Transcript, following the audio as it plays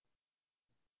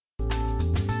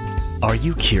Are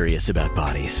you curious about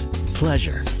bodies,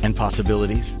 pleasure, and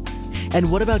possibilities?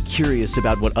 And what about curious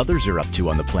about what others are up to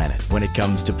on the planet when it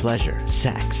comes to pleasure,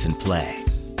 sex, and play?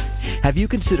 Have you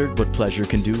considered what pleasure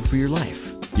can do for your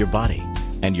life, your body,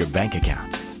 and your bank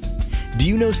account? Do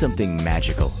you know something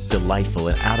magical, delightful,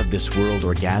 and out of this world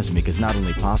orgasmic is not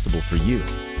only possible for you,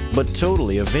 but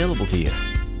totally available to you?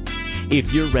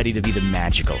 If you're ready to be the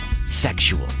magical,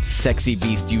 sexual, sexy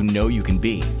beast you know you can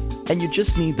be, and you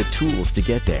just need the tools to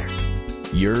get there,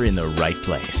 you're in the right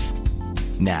place.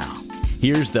 Now,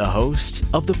 here's the host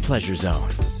of The Pleasure Zone,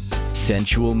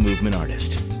 sensual movement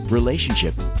artist,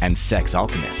 relationship and sex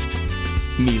alchemist,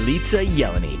 Milica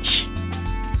Jelenic.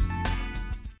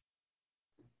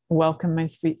 Welcome, my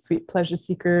sweet, sweet pleasure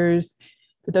seekers.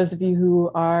 For those of you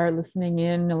who are listening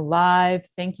in live,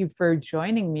 thank you for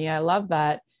joining me. I love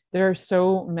that. There are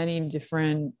so many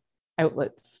different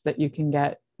outlets that you can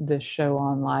get this show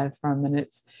on live from. And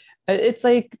it's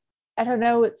like, I don't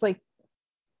know, it's like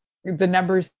the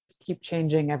numbers keep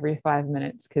changing every 5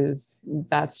 minutes because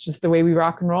that's just the way we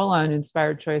rock and roll on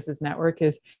Inspired Choices Network.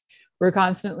 Is we're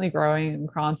constantly growing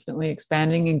and constantly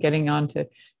expanding and getting onto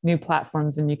new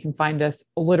platforms, and you can find us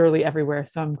literally everywhere.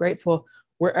 So I'm grateful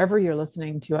wherever you're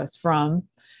listening to us from,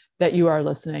 that you are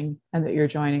listening and that you're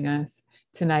joining us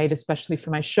tonight, especially for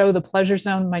my show, The Pleasure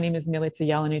Zone. My name is Milica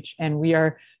Jelenic, and we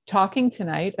are talking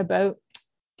tonight about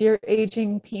dear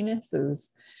aging penises.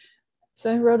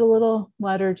 So I wrote a little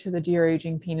letter to the dear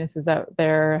aging penises out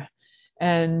there,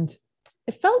 and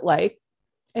it felt like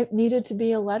it needed to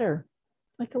be a letter,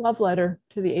 like a love letter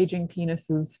to the aging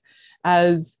penises,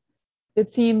 as it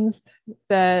seems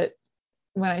that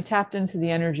when I tapped into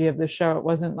the energy of the show, it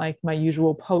wasn't like my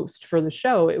usual post for the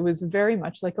show. It was very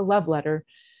much like a love letter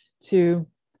to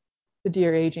the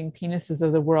dear aging penises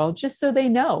of the world, just so they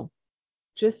know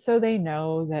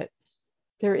that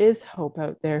there is hope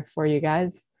out there for you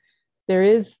guys.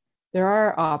 There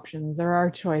are options, there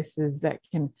are choices that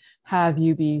can have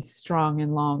you be strong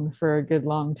and long for a good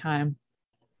long time.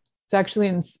 It's actually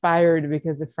inspired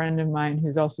because a friend of mine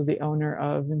who's also the owner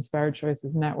of Inspired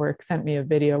Choices Network sent me a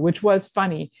video, which was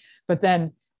funny, but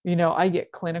then, you know, I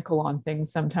get clinical on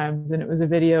things sometimes, and it was a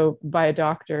video by a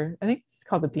doctor. I think it's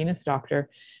called the Penis Doctor.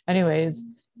 Anyways,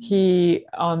 he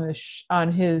on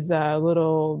his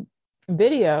little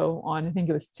video on, I think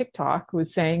it was TikTok,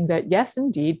 was saying that yes,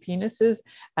 indeed, penises,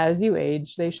 as you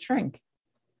age, they shrink.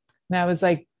 And I was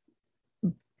like,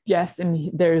 yes, and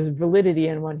there's validity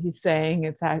in what he's saying.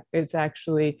 It's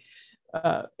actually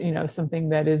something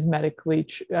that is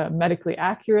medically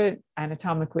accurate,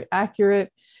 anatomically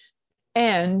accurate,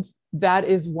 and that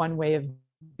is one way of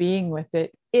being with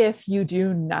it. If you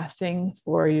do nothing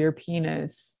for your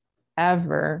penis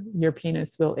ever, your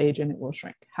penis will age and it will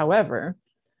shrink. However,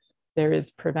 there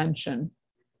is prevention.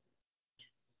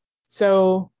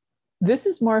 So this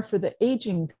is more for the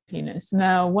aging penis.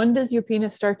 Now, when does your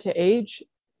penis start to age?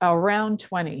 Around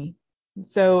 20.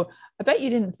 So I bet you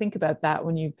didn't think about that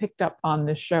when you picked up on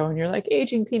this show and you're like,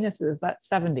 aging penises, that's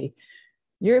 70.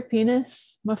 Your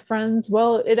penis, my friends,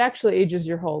 well, it actually ages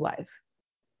your whole life,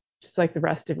 just like the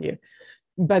rest of you.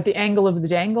 But the angle of the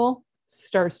dangle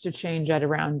starts to change at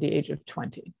around the age of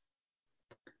 20.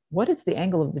 What is the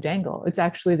angle of the dangle? It's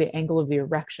actually the angle of the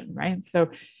erection, right? So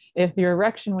if your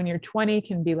erection when you're 20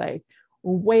 can be like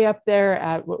way up there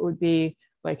at what would be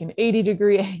like an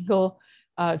 80-degree angle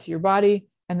to your body,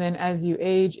 and then as you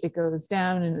age, it goes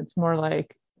down and it's more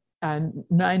like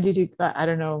 90 I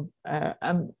don't know.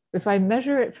 If I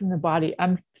measure it from the body,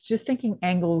 I'm just thinking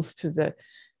angles to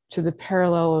the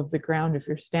parallel of the ground if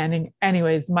you're standing.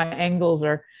 Anyways, my angles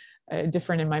are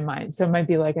different in my mind. So it might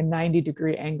be like a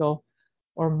 90-degree angle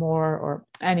or more, or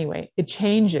anyway, it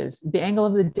changes. The angle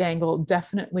of the dangle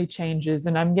definitely changes.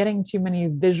 And I'm getting too many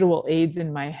visual aids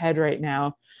in my head right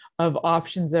now of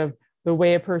options of the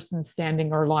way a person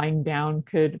standing or lying down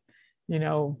could,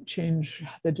 change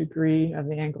the degree of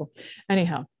the angle.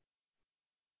 Anyhow,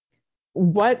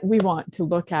 what we want to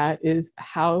look at is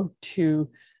how to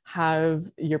have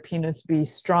your penis be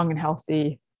strong and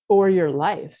healthy for your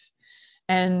life.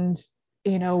 And,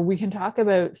 we can talk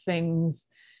about things.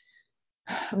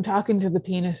 I'm talking to the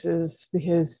penises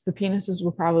because the penises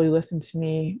will probably listen to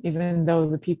me, even though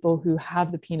the people who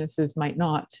have the penises might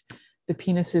not. The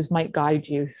penises might guide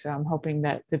you. So I'm hoping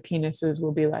that the penises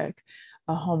will be like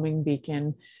a homing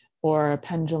beacon or a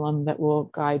pendulum that will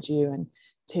guide you and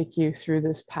take you through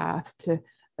this path to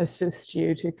assist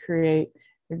you to create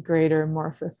a greater,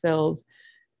 more fulfilled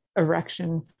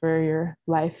erection for your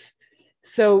life.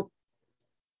 So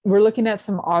we're looking at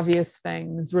some obvious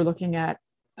things. We're looking at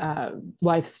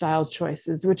lifestyle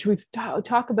choices, which we've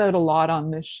talk about a lot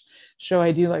on this show.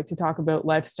 I do like to talk about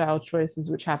lifestyle choices,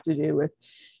 which have to do with,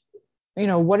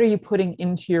 what are you putting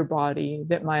into your body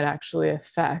that might actually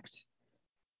affect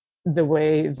the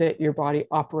way that your body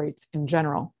operates in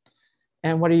general?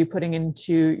 And what are you putting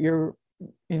into your,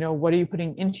 what are you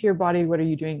putting into your body? What are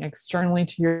you doing externally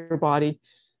to your body?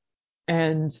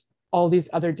 And all these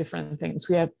other different things.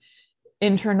 We have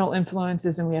internal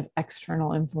influences and we have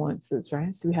external influences,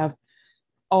 right? So we have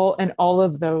all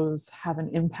of those have an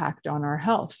impact on our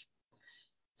health.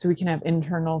 So we can have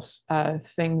internal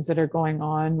things that are going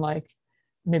on, like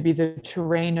maybe the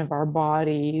terrain of our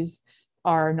bodies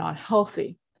are not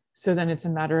healthy. So then it's a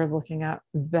matter of looking at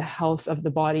the health of the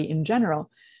body in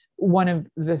general. One of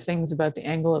the things about the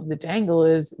angle of the dangle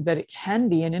is that it can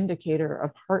be an indicator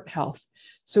of heart health.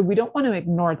 So we don't want to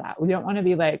ignore that. We don't want to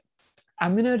be like,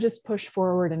 I'm going to just push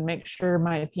forward and make sure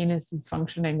my penis is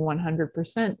functioning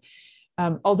 100%.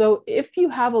 Although if you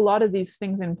have a lot of these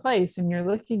things in place and you're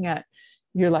looking at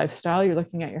your lifestyle, you're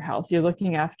looking at your health, you're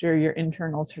looking after your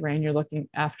internal terrain, you're looking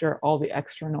after all the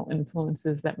external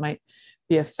influences that might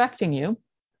be affecting you,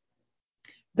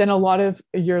 then a lot of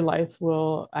your life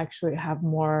will actually have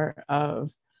more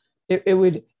of, it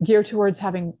would gear towards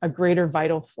having a greater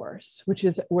vital force, which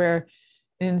is where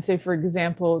in, say, for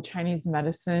example, Chinese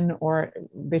medicine, or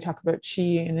they talk about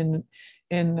qi, and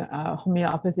in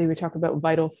homeopathy, we talk about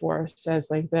vital force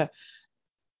as like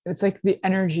it's like the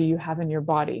energy you have in your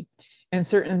body. And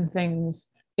certain things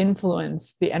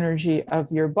influence the energy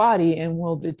of your body and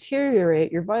will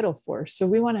deteriorate your vital force. So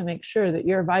we want to make sure that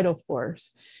your vital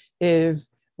force is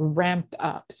ramped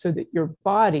up so that your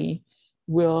body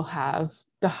will have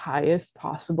the highest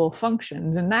possible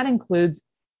functions. And that includes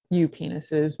you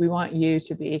penises. We want you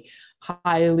to be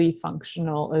highly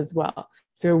functional as well.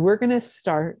 So we're going to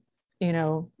start,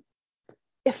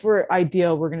 if we're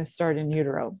ideal, we're going to start in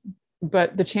utero.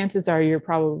 But the chances are you're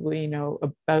probably,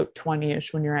 about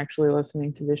 20-ish when you're actually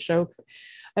listening to this show.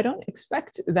 I don't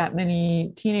expect that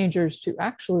many teenagers to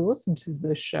actually listen to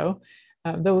this show.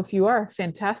 Though if you are,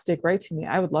 fantastic, write to me.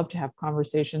 I would love to have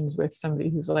conversations with somebody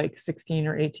who's like 16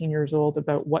 or 18 years old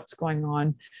about what's going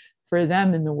on for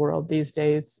them in the world these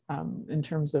days, in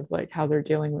terms of like how they're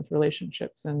dealing with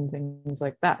relationships and things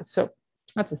like that. So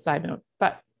that's a side note.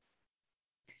 But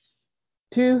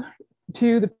to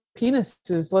the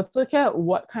penises, let's look at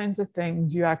what kinds of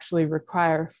things you actually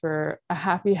require for a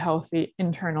happy, healthy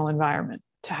internal environment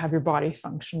to have your body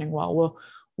functioning well. Well,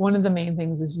 one of the main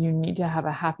things is you need to have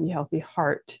a happy, healthy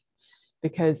heart,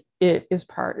 because it is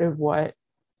part of what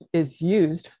is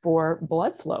used for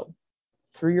blood flow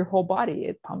through your whole body.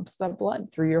 It pumps the blood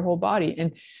through your whole body.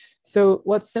 And so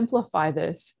let's simplify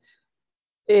this.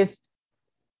 If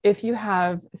you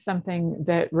have something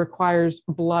that requires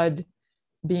blood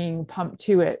being pumped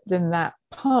to it, then that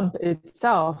pump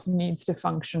itself needs to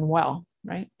function well,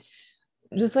 right?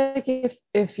 Just like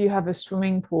if you have a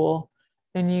swimming pool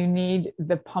and you need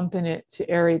the pump in it to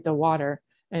aerate the water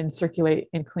and circulate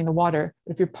and clean the water,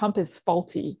 if your pump is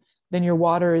faulty, then your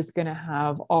water is going to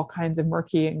have all kinds of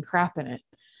murky and crap in it.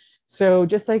 So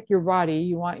just like your body,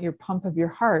 you want your pump of your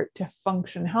heart to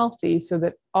function healthy so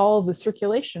that all the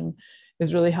circulation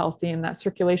is really healthy, and that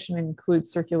circulation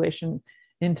includes circulation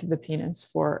into the penis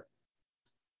for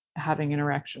having an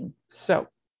erection. So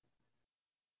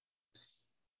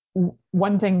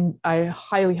one thing I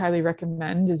highly, highly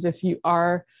recommend is if you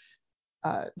are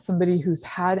somebody who's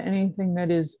had anything that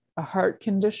is a heart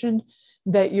condition,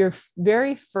 that your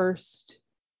very first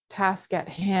task at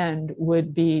hand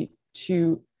would be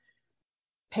to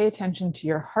pay attention to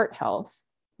your heart health.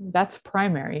 That's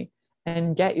primary,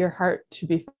 and get your heart to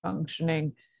be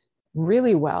functioning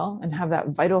really well and have that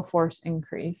vital force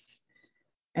increase,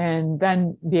 and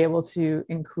then be able to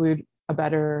include a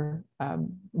better,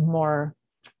 more,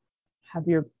 have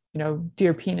your,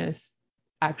 dear penis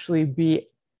actually be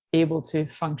able to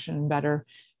function better,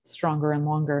 stronger and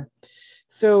longer.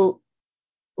 So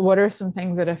what are some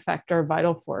things that affect our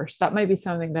vital force? That might be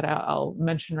something that I'll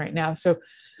mention right now. So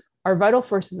our vital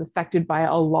force is affected by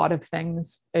a lot of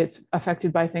things. It's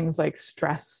affected by things like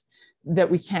stress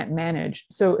that we can't manage.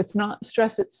 So it's not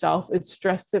stress itself, it's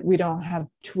stress that we don't have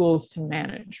tools to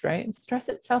manage, right? And stress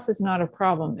itself is not a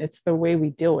problem. It's the way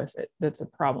we deal with it that's a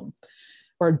problem,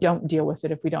 or don't deal with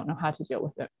it if we don't know how to deal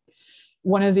with it.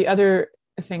 One of the other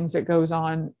things that goes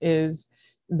on is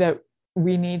that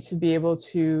we need to be able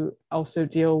to also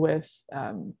deal with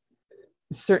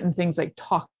certain things like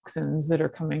toxins that are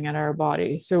coming at our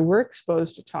body. So we're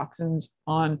exposed to toxins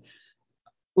on,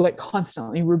 like,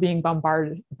 constantly. We're being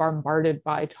bombarded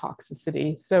by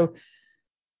toxicity. So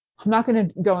I'm not going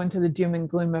to go into the doom and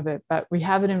gloom of it, but we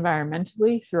have it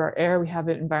environmentally through our air. We have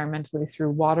it environmentally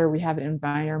through water. We have it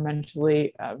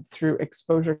environmentally through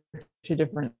exposure to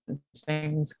different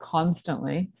things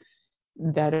constantly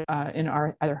that in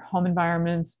our either home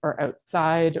environments or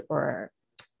outside. Or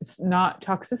it's not,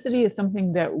 toxicity is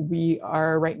something that we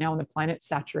are right now on the planet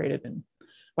saturated in,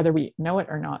 whether we know it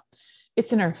or not.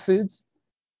 It's in our foods.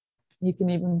 You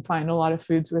can even find a lot of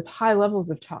foods with high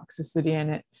levels of toxicity in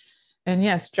it. And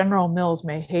yes, General Mills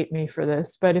may hate me for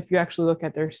this, but if you actually look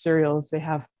at their cereals, they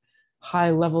have high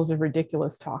levels of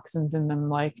ridiculous toxins in them,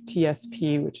 like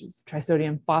TSP, which is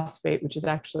trisodium phosphate, which is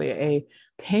actually a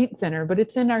paint thinner, but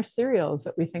it's in our cereals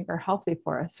that we think are healthy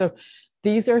for us. So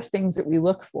these are things that we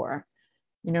look for.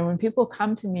 You know, when people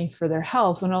come to me for their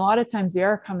health, and a lot of times they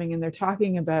are coming and they're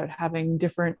talking about having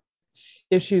different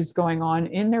issues going on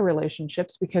in their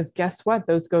relationships, because guess what?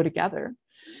 Those go together.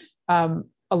 A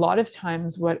lot of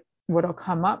times what'll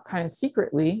come up kind of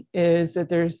secretly is that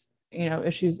there's, you know,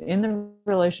 issues in the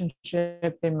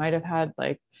relationship. They might have had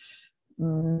like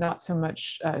not so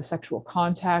much sexual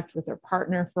contact with their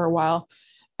partner for a while.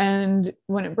 And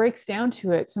when it breaks down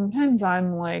to it, sometimes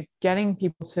I'm like getting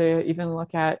people to even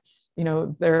look at, you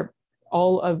know, their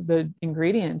all of the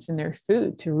ingredients in their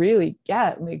food to really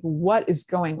get like what is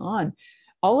going on.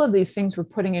 All of these things we're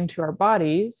putting into our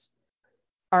bodies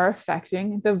are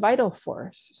affecting the vital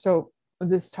force. So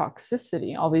this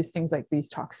toxicity, all these things like these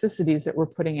toxicities that we're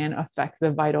putting in affect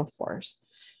the vital force.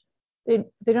 They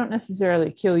don't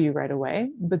necessarily kill you right away,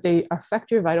 but they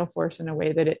affect your vital force in a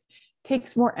way that it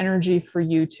takes more energy for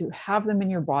you to have them in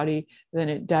your body than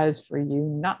it does for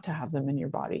you not to have them in your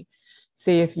body.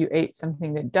 Say if you ate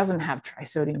something that doesn't have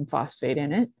trisodium phosphate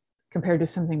in it, compared to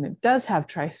something that does have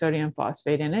trisodium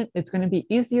phosphate in it, it's going to be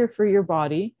easier for your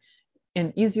body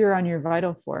and easier on your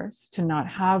vital force to not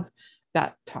have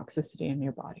that toxicity in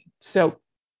your body. So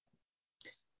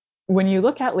when you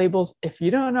look at labels, if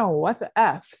you don't know what the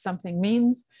F something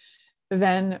means,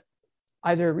 then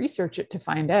either research it to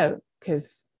find out,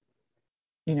 because,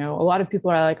 you know, a lot of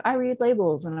people are like, I read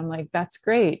labels, and I'm like, that's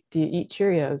great. Do you eat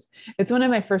Cheerios? It's one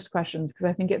of my first questions, because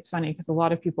I think it's funny because a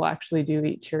lot of people actually do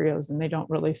eat Cheerios and they don't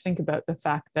really think about the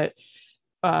fact that,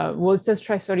 well, it says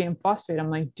trisodium phosphate.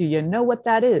 I'm like, do you know what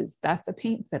that is? That's a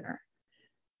paint thinner.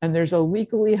 And there's a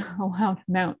legally allowed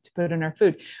amount to put in our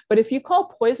food. But if you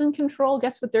call poison control,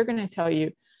 guess what they're going to tell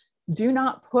you? Do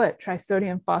not put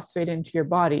trisodium phosphate into your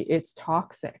body. It's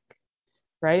toxic,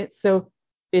 right? So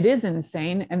it is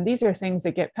insane. And these are things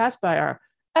that get passed by our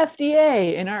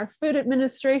FDA and our Food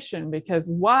Administration. Because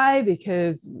why?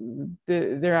 Because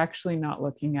they're actually not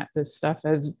looking at this stuff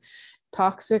as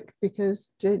toxic, because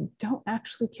they don't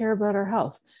actually care about our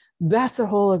health. That's a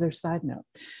whole other side note.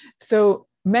 So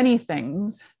many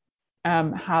things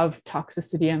have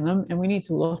toxicity in them, and we need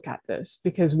to look at this,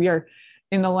 because we are,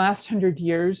 in the last 100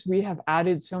 years, we have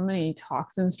added so many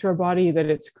toxins to our body that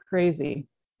it's crazy.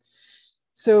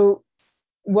 So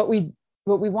what we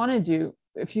want to do,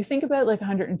 if you think about like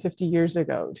 150 years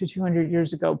ago to 200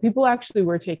 years ago, people actually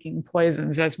were taking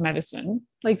poisons as medicine.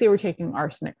 Like they were taking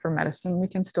arsenic for medicine. We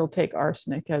can still take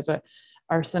arsenic as a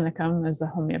arsenicum, as a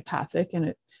homeopathic, and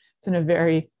it's in a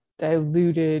very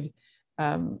diluted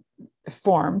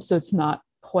form. So it's not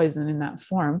poison in that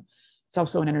form. It's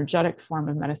also an energetic form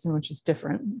of medicine, which is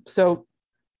different. So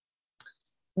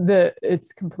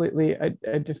it's completely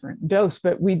a different dose.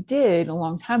 But we did a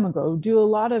long time ago do a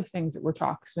lot of things that were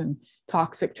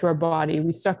toxic to our body.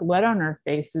 We stuck lead on our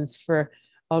faces for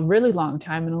a really long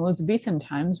time. In Elizabethan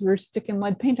times, we were sticking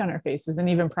lead paint on our faces, and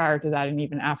even prior to that and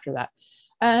even after that.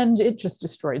 And it just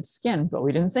destroyed skin, but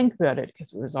we didn't think about it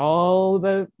because it was all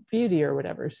about beauty or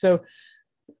whatever. So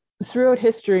throughout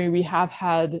history, we have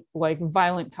had like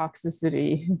violent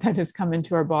toxicity that has come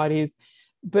into our bodies.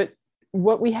 But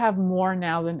what we have more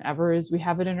now than ever is we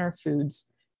have it in our foods,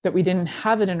 that we didn't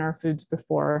have it in our foods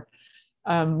before.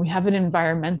 We have it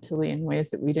environmentally in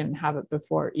ways that we didn't have it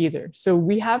before either. So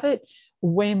we have it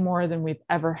way more than we've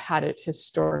ever had it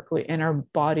historically, and our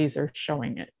bodies are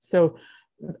showing it. So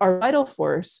our vital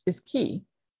force is key.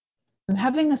 And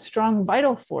having a strong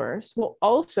vital force will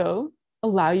also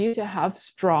allow you to have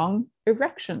strong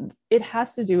erections. It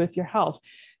has to do with your health.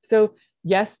 So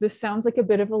yes, this sounds like a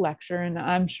bit of a lecture, and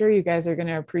I'm sure you guys are going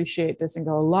to appreciate this and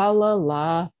go, la, la,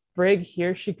 la, Brig,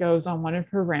 here she goes on one of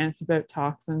her rants about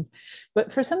toxins.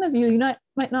 But for some of you,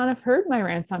 might not have heard my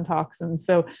rants on toxins.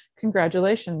 So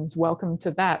congratulations, welcome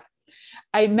to that.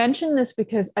 I mention this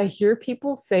because I hear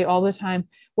people say all the time,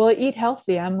 well, I eat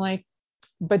healthy. I'm like,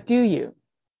 but do you?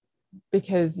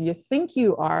 Because you think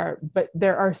you are, but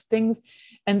there are things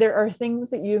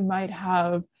that you might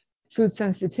have food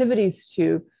sensitivities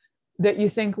to that you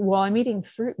think, well, I'm eating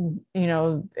fruit and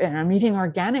I'm eating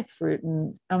organic fruit.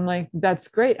 And I'm like, that's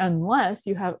great, unless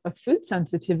you have a food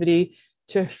sensitivity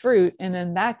to fruit. And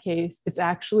in that case, it's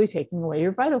actually taking away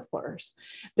your vital force.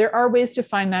 There are ways to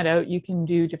find that out. You can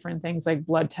do different things like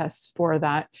blood tests for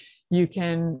that. You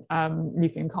can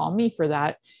call me for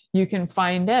that. You can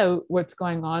find out what's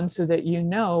going on so that you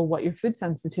know what your food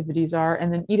sensitivities are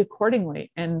and then eat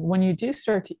accordingly. And when you do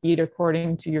start to eat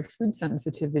according to your food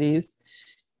sensitivities,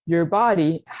 your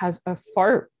body has a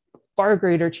far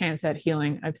greater chance at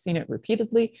healing. I've seen it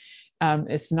repeatedly.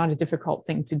 It's not a difficult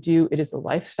thing to do. It is a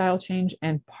lifestyle change.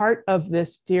 And part of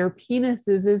this, dear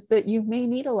penises, is that you may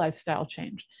need a lifestyle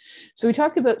change. So we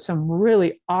talked about some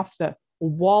really off the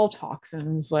wall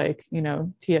toxins like,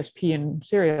 TSP and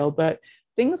cereal, but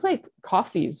things like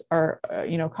coffees are,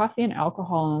 coffee and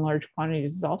alcohol in large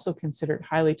quantities is also considered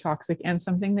highly toxic and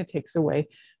something that takes away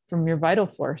from your vital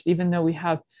force. Even though we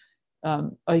have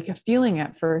like a feeling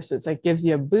at first, it's like gives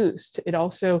you a boost. It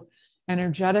also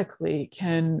energetically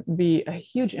can be a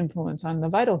huge influence on the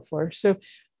vital force. So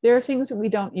there are things that we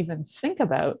don't even think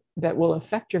about that will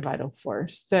affect your vital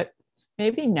force, that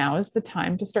maybe now is the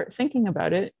time to start thinking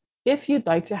about it if you'd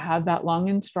like to have that long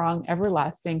and strong,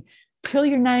 everlasting, till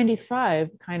you're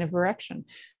 95 kind of erection.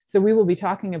 So we will be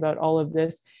talking about all of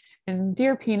this. And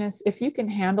dear penis, if you can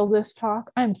handle this talk,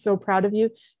 I'm so proud of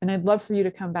you. And I'd love for you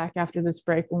to come back after this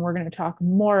break when we're going to talk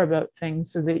more about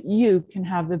things so that you can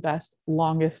have the best,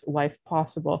 longest life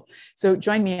possible. So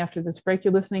join me after this break.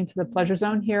 You're listening to The Pleasure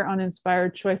Zone here on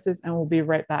Inspired Choices, and we'll be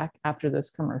right back after this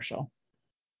commercial.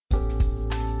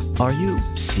 Are you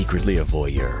secretly a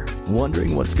voyeur,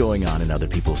 wondering what's going on in other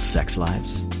people's sex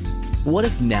lives? What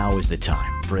if now is the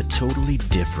time for a totally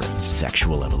different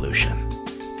sexual evolution?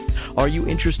 Are you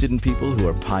interested in people who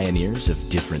are pioneers of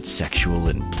different sexual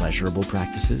and pleasurable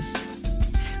practices?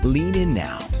 Lean in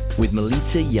now with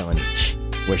Milica Jelenic,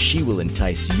 where she will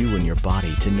entice you and your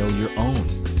body to know your own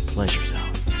pleasure zone.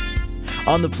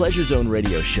 On the Pleasure Zone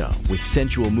radio show with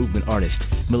sensual movement artist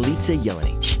Milica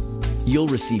Jelenic, you'll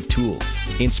receive tools,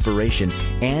 inspiration,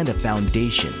 and a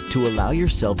foundation to allow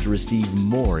yourself to receive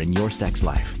more in your sex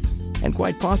life, and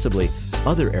quite possibly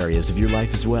other areas of your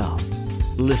life as well.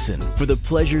 Listen for The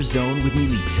Pleasure Zone with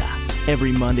Milica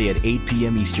every Monday at 8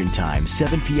 p.m. Eastern Time,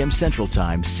 7 p.m. Central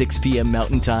Time, 6 p.m.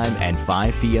 Mountain Time, and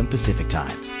 5 p.m. Pacific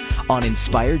Time on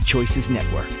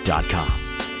InspiredChoicesNetwork.com.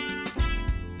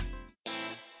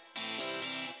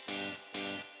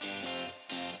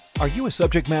 Are you a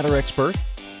subject matter expert?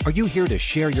 Are you here to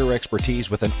share your expertise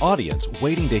with an audience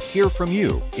waiting to hear from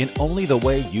you in only the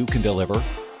way you can deliver?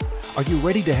 Are you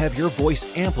ready to have your voice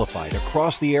amplified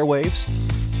across the airwaves?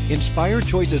 Inspired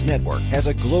Choices Network has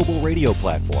a global radio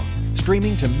platform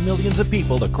streaming to millions of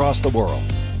people across the world.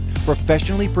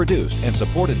 Professionally produced and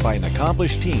supported by an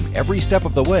accomplished team every step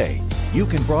of the way, you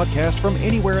can broadcast from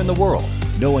anywhere in the world,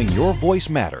 knowing your voice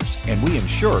matters, and we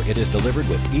ensure it is delivered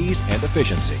with ease and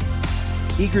efficiency.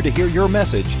 Eager to hear your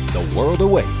message, the world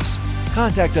awaits.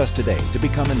 Contact us today to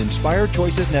become an Inspired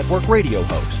Choices Network radio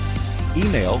host.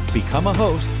 Email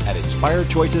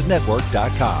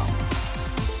becomeahost@inspiredchoicesnetwork.com.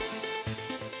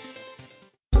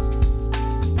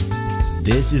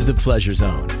 This is The Pleasure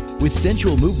Zone with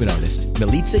sensual movement artist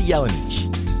Milica Jelenic.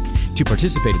 To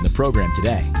participate in the program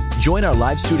today, join our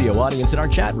live studio audience in our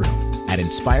chat room at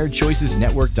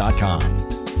InspiredChoicesNetwork.com.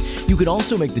 You can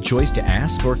also make the choice to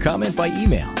ask or comment by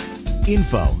email,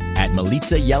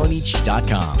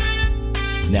 info@MilicaJelenic.com.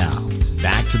 Now,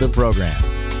 back to the program.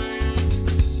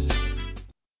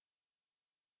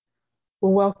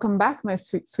 Well, welcome back, my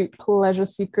sweet, sweet pleasure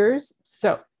seekers.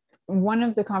 So one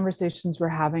of the conversations we're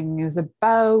having is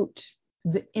about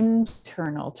the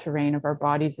internal terrain of our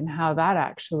bodies and how that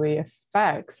actually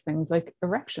affects things like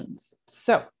erections.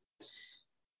 So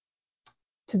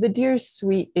to the dear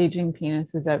sweet aging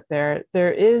penises out there,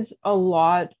 there is a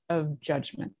lot of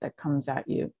judgment that comes at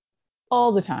you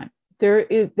all the time. There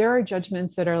are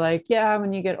judgments that are like, yeah,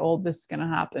 when you get old, this is going to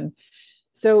happen.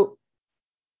 So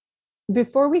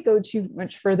before we go too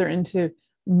much further into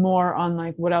more on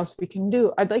like what else we can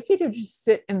do, I'd like you to just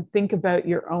sit and think about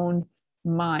your own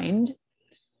mind.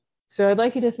 So I'd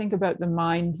like you to think about the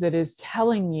mind that is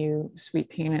telling you, sweet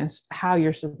penis, how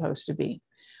you're supposed to be.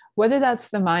 Whether that's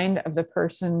the mind of the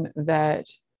person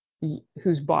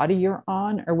whose body you're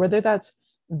on, or whether that's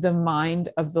the mind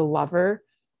of the lover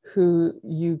who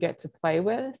you get to play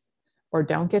with or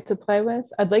don't get to play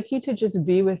with. I'd like you to just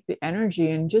be with the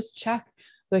energy and just check,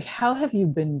 like, how have you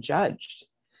been judged?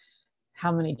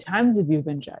 How many times have you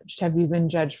been judged? Have you been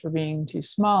judged for being too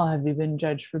small? Have you been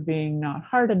judged for being not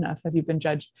hard enough? Have you been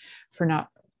judged for not,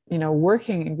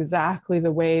 working exactly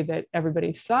the way that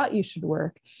everybody thought you should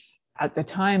work? at the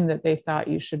time that they thought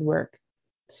you should work.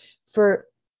 For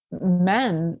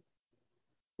men,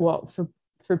 well,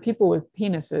 for people with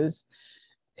penises,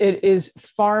 it is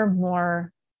far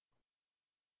more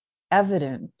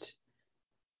evident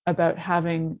about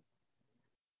having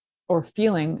or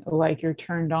feeling like you're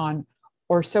turned on,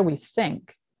 or so we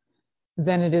think,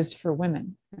 than it is for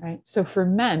women, right? So for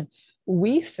men,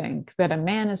 we think that a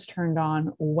man is turned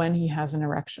on when he has an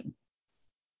erection.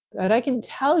 But I can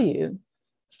tell you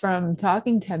from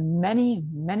talking to many,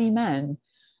 many men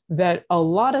that a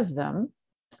lot of them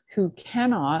who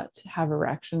cannot have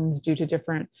erections due to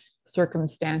different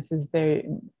circumstances, there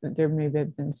may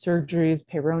have been surgeries,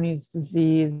 Peyronie's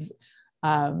disease,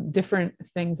 different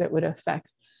things that would affect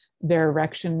their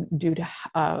erection due to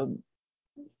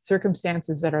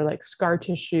circumstances that are like scar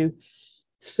tissue,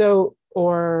 so,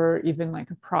 or even like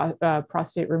a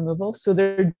prostate removal. So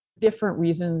there are different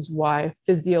reasons why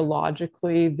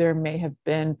physiologically there may have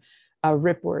been a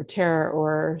rip or a tear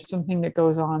or something that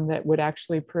goes on that would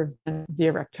actually prevent the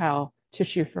erectile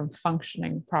tissue from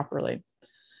functioning properly.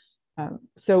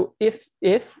 So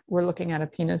if we're looking at a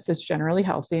penis that's generally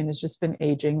healthy and has just been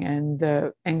aging and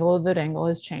the angle of that angle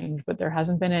has changed, but there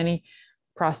hasn't been any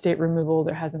prostate removal,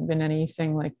 there hasn't been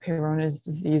anything like Peyronie's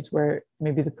disease where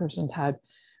maybe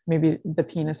maybe the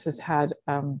penis has had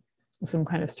some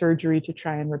kind of surgery to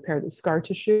try and repair the scar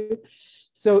tissue.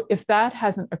 So if that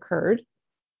hasn't occurred,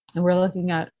 and we're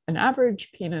looking at an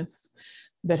average penis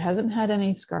that hasn't had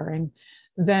any scarring,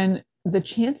 then the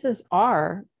chances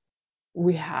are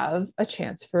we have a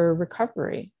chance for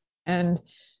recovery. And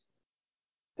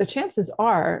the chances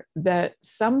are that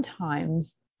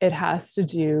sometimes it has to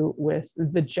do with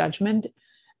the judgment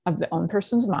of the own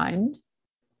person's mind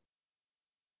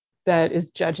that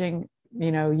is judging,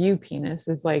 you penis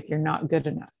is like, you're not good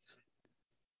enough.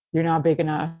 You're not big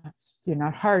enough. You're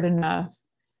not hard enough.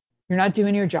 You're not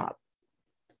doing your job.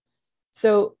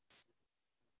 So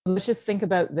let's just think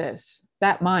about this.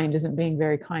 That mind isn't being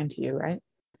very kind to you, right?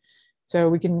 So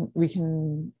we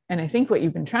can, and I think what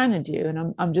you've been trying to do,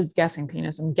 and I'm just guessing,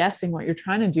 penis, I'm guessing what you're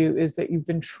trying to do is that you've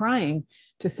been trying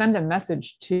to send a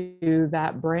message to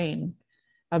that brain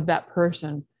of that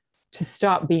person to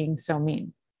stop being so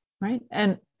mean, right?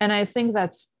 And I think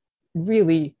that's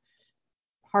really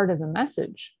part of the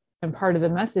message. And part of the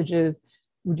message is,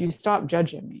 would you stop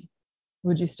judging me?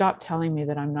 Would you stop telling me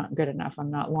that I'm not good enough,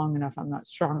 I'm not long enough, I'm not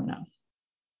strong enough?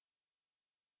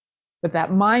 But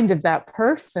that mind of that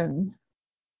person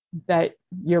that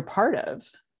you're part of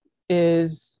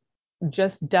does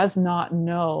not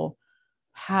know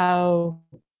how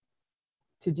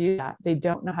to do that. They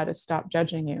don't know how to stop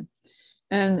judging you.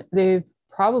 And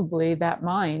that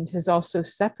mind has also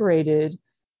separated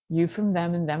you from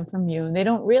them and them from you. And they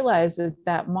don't realize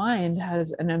that mind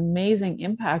has an amazing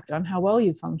impact on how well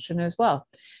you function as well.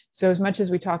 So as much as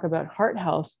we talk about heart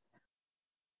health,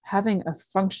 having a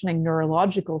functioning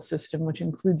neurological system, which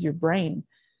includes your brain,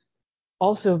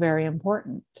 also very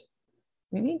important.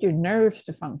 You need your nerves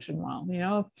to function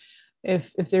well.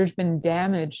 If there's been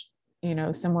damage,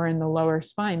 somewhere in the lower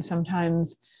spine,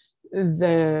 sometimes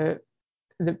you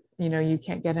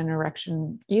can't get an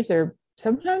erection either.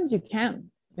 Sometimes you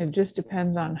can. It just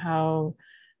depends on how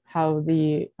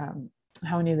any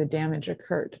of the damage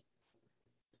occurred.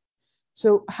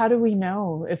 So how do we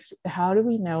know if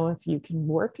you can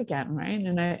work again, right?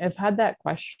 And I've had that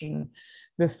question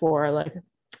before, like,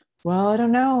 well, I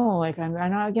don't know, like I'm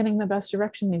not getting the best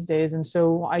erection these days. And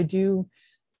so I do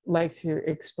like to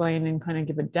explain and kind of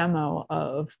give a demo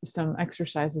of some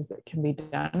exercises that can be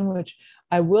done, which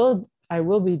I will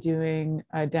be doing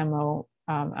a demo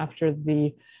after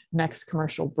the next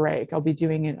commercial break. I'll be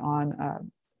doing it on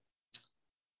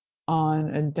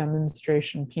a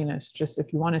demonstration penis. Just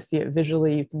if you want to see it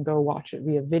visually, you can go watch it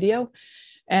via video.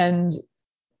 And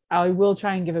I will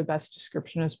try and give a best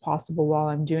description as possible while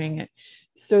I'm doing it,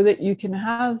 so that you can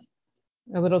have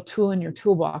a little tool in your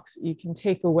toolbox you can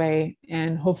take away,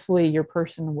 and hopefully your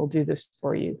person will do this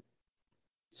for you.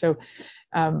 So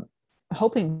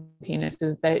hoping penis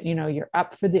is that you're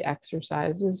up for the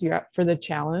exercises, you're up for the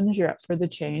challenge, you're up for the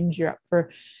change, you're up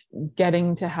for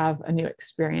getting to have a new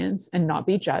experience and not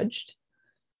be judged.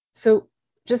 So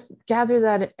just gather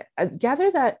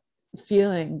that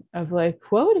feeling of like,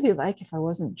 what would it be like if I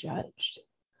wasn't judged?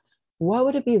 What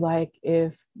would it be like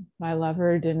if my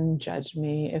lover didn't judge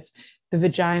me? If the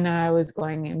vagina I was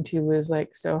going into was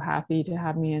like so happy to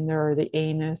have me in there, or the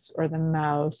anus or the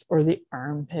mouth or the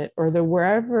armpit or the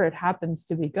wherever it happens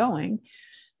to be going?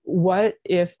 What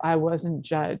if I wasn't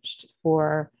judged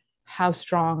for how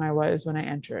strong I was when I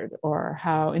entered, or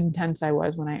how intense I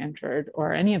was when I entered,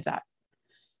 or any of that?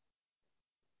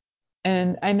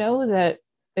 And I know that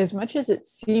as much as it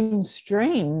seems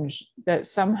strange that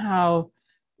somehow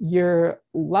your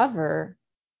lover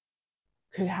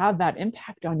could have that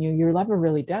impact on you, your lover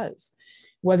really does.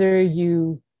 Whether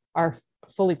you are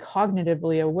fully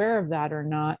cognitively aware of that or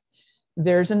not,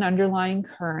 there's an underlying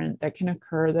current that can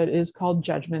occur that is called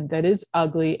judgment, that is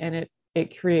ugly, and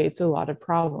it creates a lot of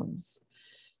problems.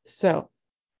 So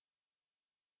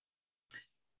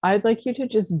I'd like you to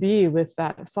just be with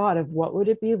that thought of what would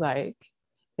it be like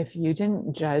if you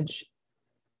didn't judge,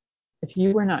 if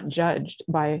you were not judged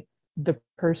by the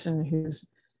person who's,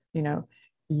 you know,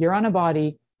 you're on a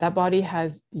body, that body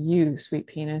has you, sweet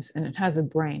penis, and it has a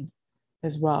brain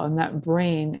as well. And that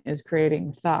brain is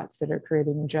creating thoughts that are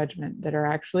creating judgment that are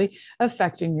actually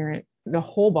affecting the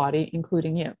whole body,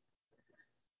 including you.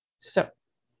 So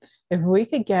if we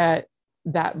could get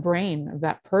that brain of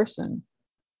that person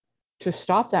to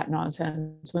stop that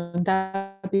nonsense, wouldn't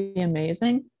that be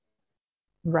amazing?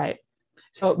 Right.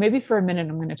 So maybe for a minute,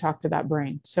 I'm going to talk to that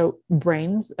brain. So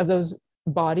brains of those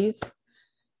bodies,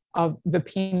 of the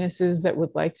penises that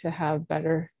would like to have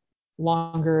better,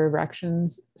 longer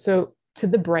erections. So to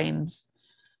the brains,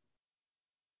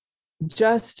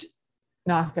 just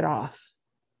knock it off.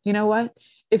 You know what?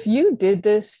 If you did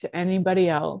this to anybody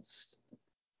else,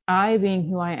 I, being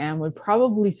who I am, would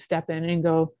probably step in and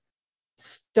go,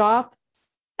 stop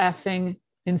effing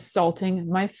insulting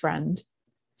my friend.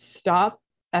 Stop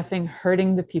effing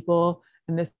hurting the people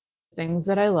and the things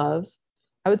that I love.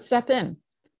 I would step in.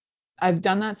 I've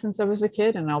done that since I was a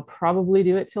kid, and I'll probably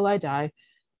do it till I die.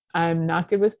 I'm not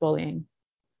good with bullying.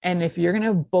 And if you're going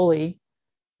to bully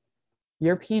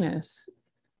your penis,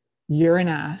 you're an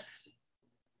ass.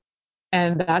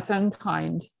 And that's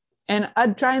unkind. And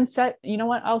I'd try and you know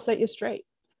what? I'll set you straight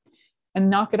and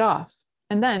knock it off.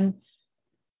 And then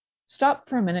stop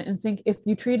for a minute and think, if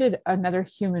you treated another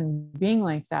human being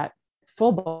like that,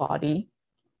 full body,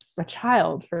 a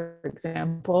child, for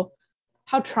example,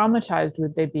 how traumatized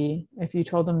would they be if you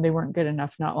told them they weren't good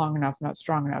enough, not long enough, not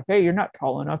strong enough? Hey, you're not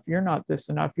tall enough. You're not this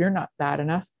enough. You're not that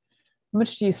enough. How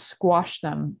much do you squash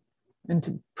them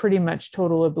into pretty much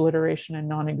total obliteration and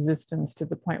non-existence, to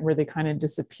the point where they kind of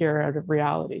disappear out of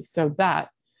reality? So that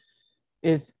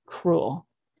is cruel.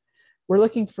 We're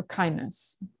looking for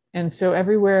kindness. And so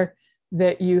everywhere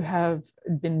that you have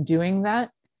been doing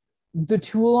that, the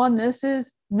tool on this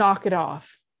is knock it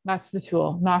off. That's the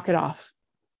tool. Knock it off.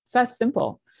 It's that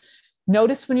simple.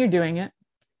 Notice when you're doing it.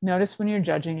 Notice when you're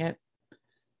judging it.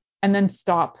 And then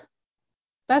stop.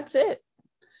 That's it.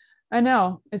 I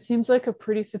know. It seems like a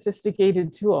pretty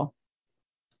sophisticated tool.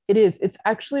 It is. It's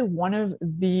actually one of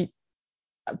the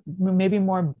maybe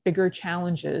more bigger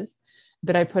challenges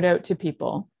that I put out to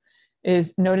people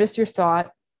is notice your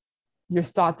thought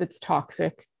that's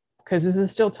toxic, because this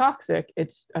is still toxic.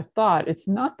 It's a thought. It's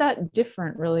not that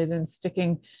different really than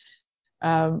sticking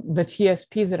the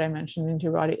TSP that I mentioned into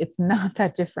your body. It's not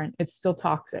that different. It's still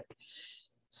toxic.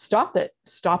 Stop it.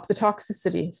 Stop the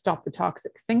toxicity. Stop the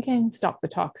toxic thinking. Stop the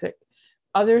toxic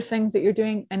other things that you're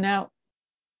doing. And now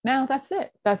that's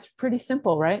it. That's pretty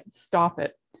simple, right? Stop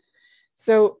it.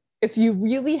 So if you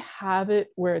really have it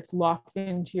where it's locked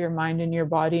into your mind and your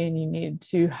body, and you need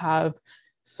to have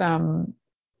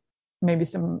maybe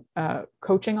some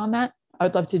coaching on that, I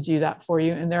would love to do that for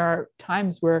you. And there are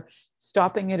times where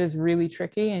stopping it is really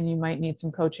tricky and you might need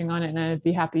some coaching on it. And I'd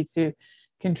be happy to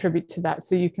contribute to that.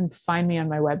 So you can find me on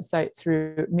my website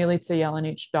through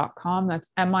milicajelenic.com. That's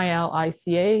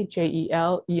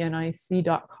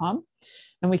milicajelenic.com.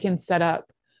 And we can set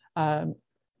up a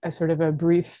sort of a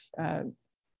brief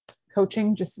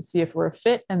coaching just to see if we're a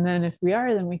fit. And then if we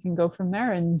are, then we can go from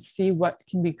there and see what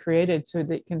can be created so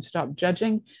that you can stop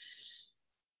judging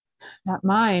that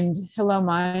mind. Hello,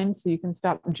 mind. So you can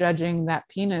stop judging that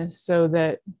penis so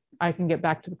that I can get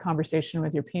back to the conversation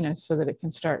with your penis so that it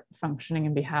can start functioning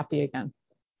and be happy again.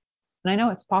 And I know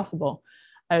it's possible.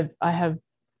 I have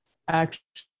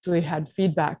actually had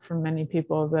feedback from many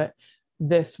people that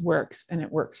this works and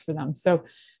it works for them. So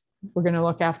we're going to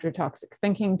look after toxic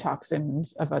thinking,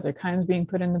 toxins of other kinds being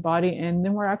put in the body. And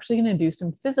then we're actually going to do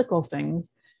some physical things,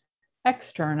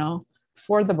 external,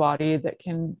 for the body that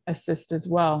can assist as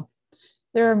well.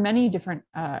 There are many different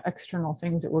external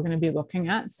things that we're going to be looking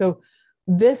at. So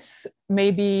this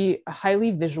may be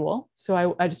highly visual.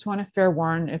 So I just want to fair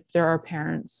warn, if there are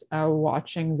parents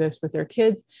watching this with their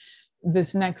kids,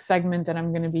 this next segment that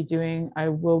I'm going to be doing, I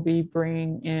will be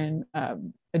bringing in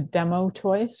a demo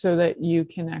toy so that you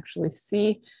can actually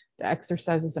see the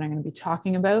exercises that I'm going to be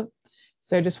talking about.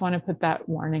 So I just want to put that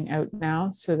warning out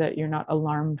now so that you're not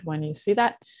alarmed when you see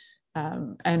that.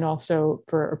 And also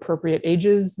for appropriate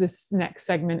ages, this next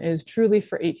segment is truly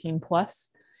for 18 plus.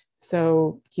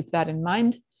 So keep that in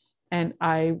mind. And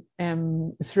I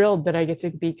am thrilled that I get to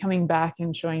be coming back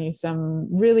and showing you some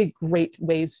really great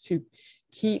ways to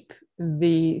keep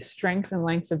the strength and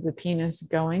length of the penis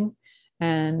going,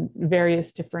 and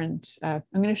various different, I'm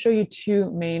going to show you two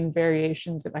main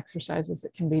variations of exercises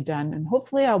that can be done. And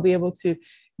hopefully I'll be able to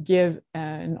give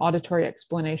an auditory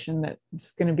explanation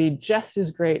that's going to be just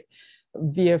as great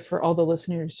for all the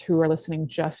listeners who are listening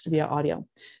just via audio.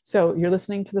 So you're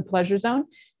listening to The Pleasure Zone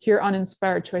here on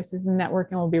Inspired Choices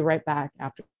Network, and we'll be right back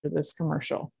after this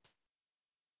commercial.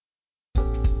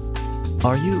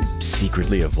 Are you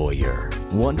secretly a voyeur,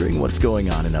 wondering what's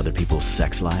going on in other people's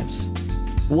sex lives?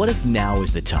 What if now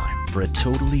is the time for a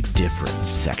totally different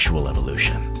sexual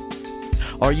evolution?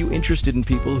 Are you interested in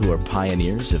people who are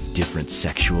pioneers of different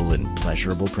sexual and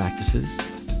pleasurable practices?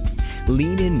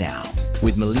 Lean in now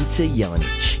with Milica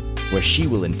Jelenic, where she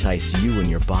will entice you and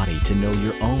your body to know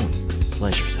your own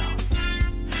pleasure zone.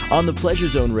 On the Pleasure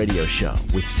Zone radio show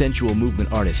with sensual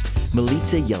movement artist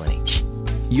Milica Jelenic,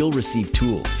 you'll receive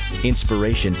tools,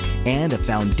 inspiration, and a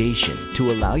foundation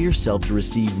to allow yourself to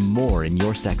receive more in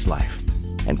your sex life,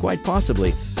 and quite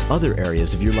possibly other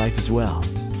areas of your life as well.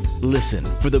 Listen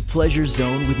for The Pleasure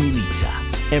Zone with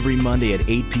Milica every Monday at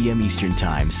 8 p.m. Eastern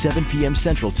Time, 7 p.m.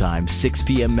 Central Time, 6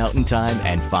 p.m. Mountain Time,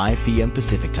 and 5 p.m.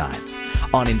 Pacific Time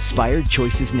on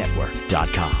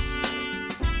InspiredChoicesNetwork.com.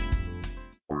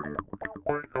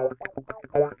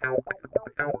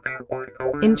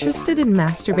 Interested in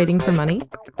masturbating for money,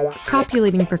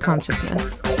 copulating for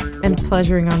consciousness, and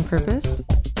pleasuring on purpose?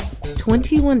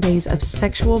 21 Days of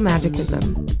Sexual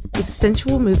Magicism with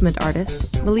sensual movement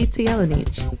artist Milica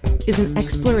Jelenic is an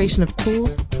exploration of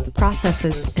tools,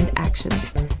 processes, and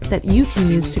actions that you can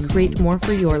use to create more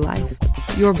for your life,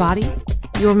 your body,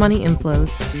 your money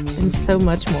inflows, and so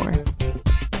much more.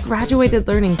 Graduated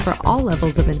learning for all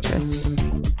levels of interest.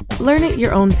 Learn at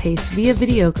your own pace via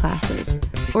video classes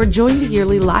or join the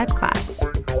yearly live class.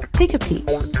 Take a peek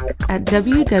at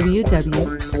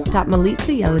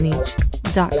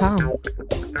www.milicajelenic.com.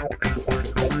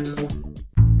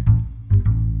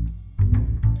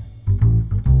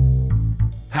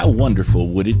 How wonderful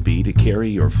would it be to carry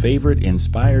your favorite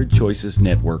Inspired Choices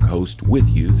Network host with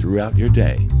you throughout your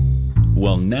day?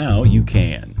 Well, now you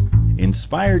can.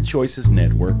 Inspired Choices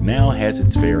Network now has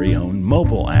its very own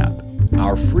mobile app.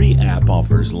 Our free app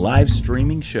offers live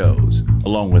streaming shows,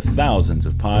 along with thousands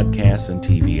of podcasts and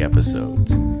TV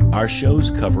episodes. Our shows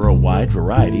cover a wide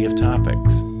variety of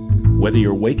topics. Whether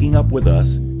you're waking up with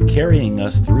us, carrying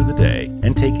us through the day,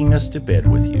 and taking us to bed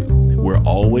with you, we're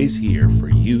always here for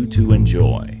you to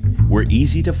enjoy. We're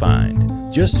easy to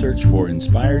find. Just search for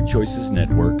Inspired Choices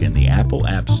Network in the Apple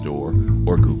App Store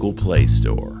or Google Play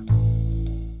Store.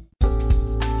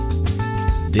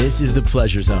 This is The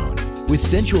Pleasure Zone with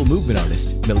sensual movement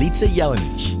artist Milica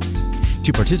Jelenic.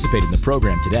 To participate in the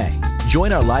program today,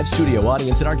 join our live studio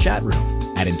audience in our chat room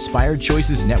at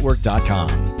InspiredChoicesNetwork.com.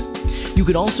 You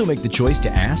can also make the choice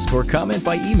to ask or comment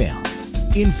by email,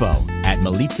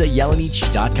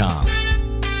 info@MilicaJelenic.com.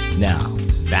 Now,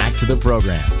 back to the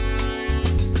program.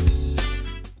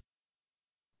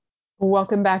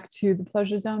 Welcome back to The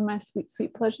Pleasure Zone, my sweet,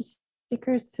 sweet pleasure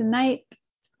seekers. Tonight,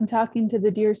 I'm talking to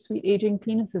the dear, sweet, aging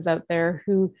penises out there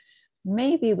who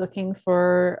may be looking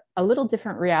for a little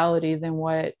different reality than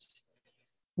what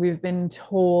we've been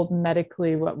told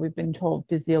medically, what we've been told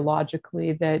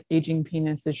physiologically, that aging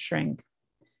penises shrink.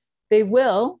 They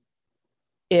will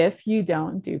if you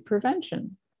don't do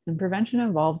prevention. And prevention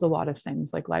involves a lot of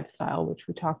things like lifestyle, which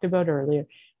we talked about earlier.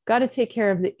 Got to take care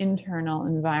of the internal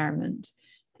environment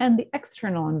and the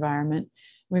external environment.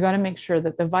 We got to make sure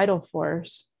that the vital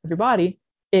force of your body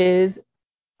is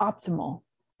optimal.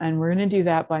 And we're going to do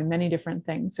that by many different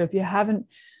things. So if you haven't,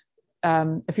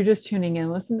 if you're just tuning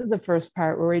in, listen to the first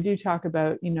part where we do talk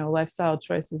about, lifestyle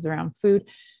choices around food.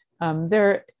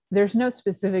 There's no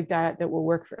specific diet that will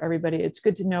work for everybody. It's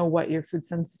good to know what your food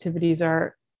sensitivities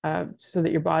are, so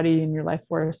that your body and your life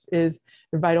force your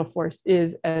vital force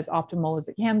is as optimal as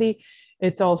it can be.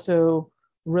 It's also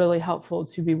really helpful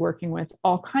to be working with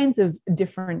all kinds of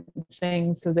different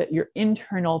things so that your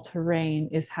internal terrain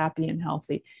is happy and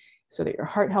healthy, so that your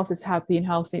heart health is happy and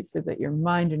healthy, so that your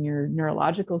mind and your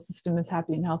neurological system is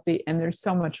happy and healthy. And there's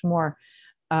so much more.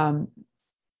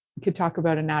 Could talk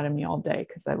about anatomy all day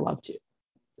because I love to.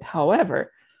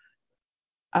 However,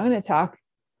 I'm going to talk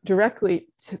directly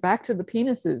back to the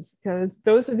penises, because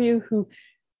those of you who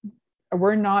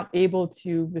were not able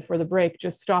to, before the break,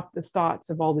 just stop the thoughts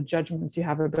of all the judgments you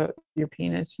have about your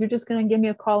penis, you're just going to give me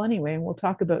a call anyway, and we'll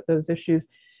talk about those issues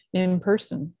in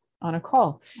person on a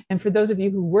call. And for those of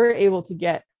you who were able to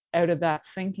get out of that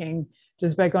thinking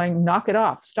just by going, knock it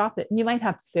off, stop it. And you might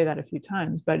have to say that a few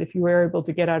times, but if you were able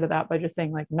to get out of that by just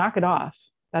saying like, knock it off,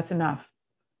 that's enough.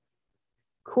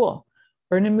 Cool.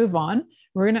 We're going to move on.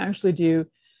 We're going to actually do,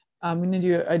 I'm going to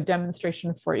do a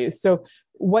demonstration for you. So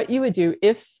what you would do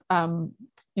if,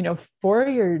 for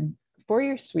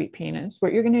your sweet penis,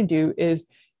 what you're going to do is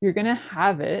you're going to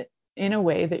have it in a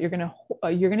way that you're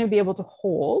going to be able to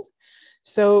hold.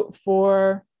 So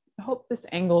I hope this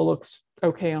angle looks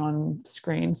okay on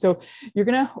screen. So you're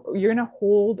going to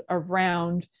hold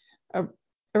around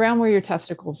where your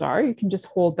testicles are. You can just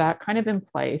hold that kind of in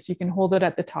place. You can hold it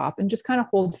at the top and just kind of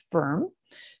hold firm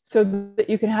so that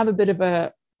you can have a bit of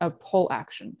a pull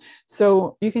action.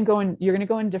 So you're going to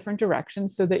go in different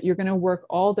directions so that you're going to work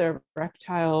all the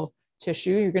erectile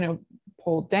tissue. You're going to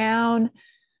pull down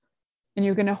and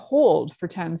you're going to hold for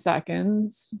 10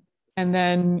 seconds. And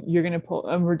then you're going to pull,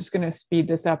 and we're just going to speed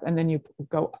this up. And then you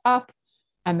go up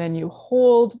and then you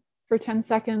hold for 10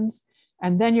 seconds.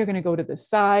 And then you're going to go to the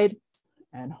side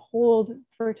and hold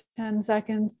for 10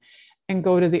 seconds and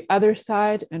go to the other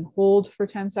side and hold for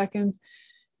 10 seconds.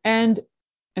 And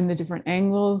in the different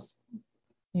angles,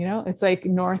 it's like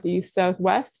northeast,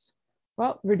 southwest.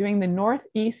 Well, we're doing the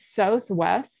northeast,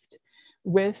 southwest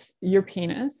with your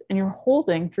penis, and you're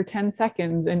holding for 10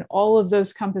 seconds in all of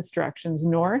those compass directions,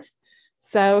 north,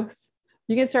 south.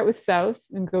 You can start with south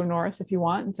and go north if you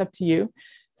want. It's up to you.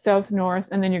 South, north,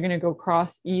 and then you're going to go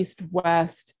across east,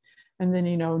 west, and then,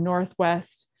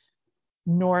 northwest,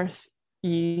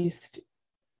 northeast,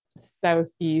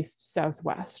 southeast,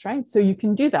 southwest, right? So you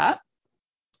can do that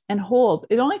and hold.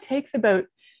 It only takes about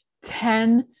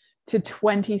 10 to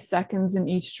 20 seconds in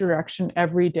each direction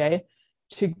every day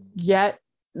to get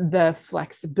the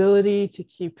flexibility to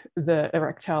keep the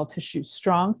erectile tissue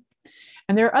strong.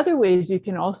 And there are other ways you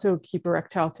can also keep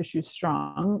erectile tissue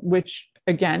strong, which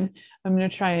again, I'm going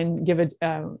to try and give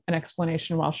an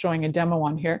explanation while showing a demo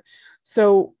on here.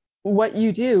 So what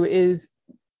you do is,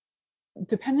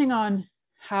 depending on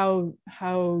how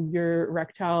your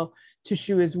erectile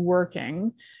tissue is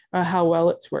working, how well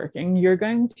it's working, you're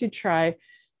going to try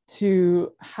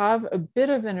to have a bit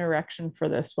of an erection for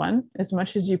this one, as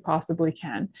much as you possibly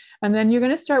can. And then you're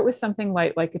going to start with something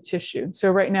light, like a tissue.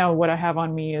 So right now, what I have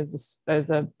on me is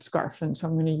a scarf, and so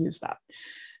I'm going to use that.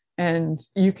 And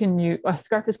you can use, a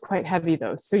scarf is quite heavy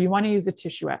though, so you want to use a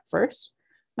tissue at first.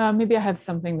 Maybe I have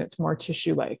something that's more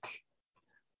tissue-like,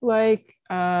 like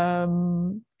a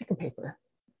paper.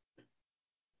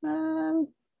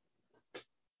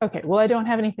 Okay, well, I don't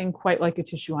have anything quite like a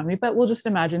tissue on me, but we'll just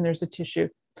imagine there's a tissue.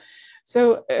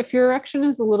 So if your erection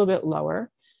is a little bit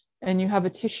lower and you have a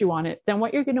tissue on it, then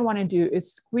what you're going to want to do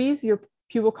is squeeze your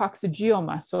pubococcygeal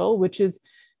muscle, which is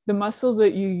the muscle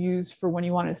that you use for when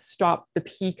you want to stop the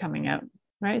pee coming out,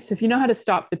 right? So if you know how to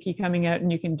stop the pee coming out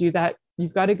and you can do that,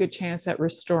 you've got a good chance at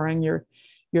restoring your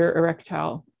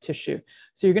erectile tissue.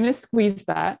 So you're going to squeeze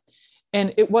that,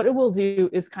 and what it will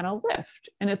do is kind of lift,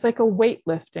 and it's like a weight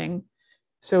lifting.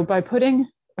 So by putting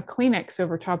a Kleenex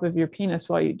over top of your penis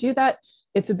while you do that,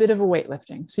 it's a bit of a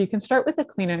weightlifting. So you can start with a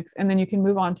Kleenex and then you can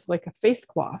move on to like a face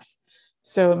cloth.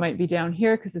 So it might be down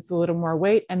here because it's a little more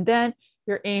weight. And then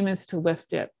your aim is to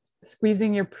lift it,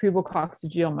 squeezing your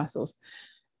pubococcygeal muscles.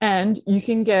 And you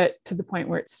can get to the point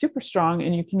where it's super strong,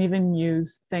 and you can even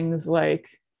use things like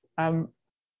a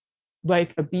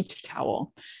beach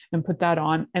towel and put that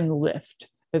on and lift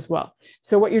as well.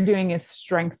 So what you're doing is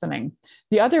strengthening.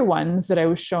 The other ones that I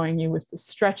was showing you with the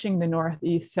stretching, the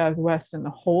northeast, southwest, and the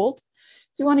hold.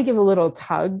 So you want to give a little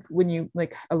tug when you,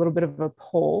 like a little bit of a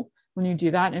pull when you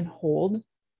do that, and hold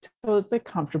till it's like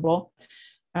comfortable.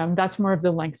 That's more of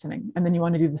the lengthening. And then you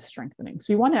want to do the strengthening.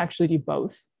 So you want to actually do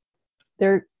both.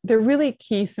 They're really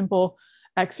key, simple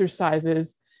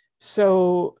exercises,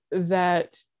 so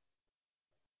that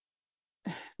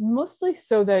mostly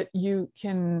so that you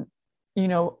can,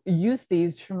 use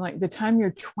these from like the time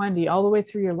you're 20 all the way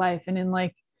through your life. And in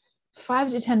like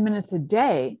 5 to 10 minutes a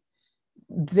day,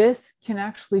 this can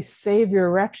actually save your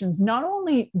erections. Not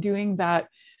only doing that,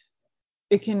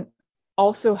 it can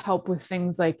also help with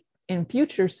things like in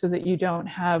future so that you don't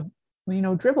have,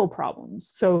 dribble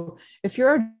problems. So if you're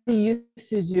already used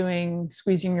to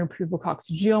squeezing your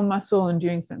pubococcygeal muscle and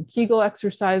doing some Kegel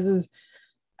exercises,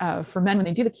 for men, when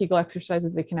they do the Kegel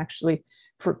exercises, they can actually,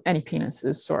 for any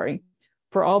penises,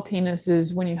 for all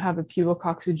penises, when you have a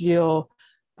pubococcygeal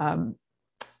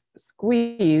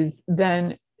squeeze,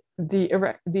 then the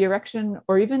erection,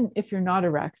 or even if you're not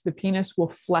erect, the penis will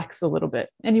flex a little bit.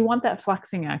 And you want that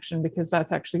flexing action because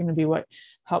that's actually going to be what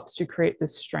helps to create the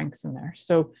strength in there.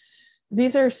 So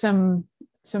these are some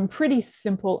pretty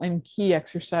simple and key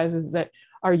exercises that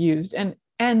are used. And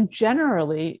and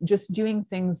generally just doing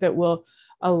things that will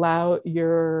allow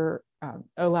your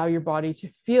body to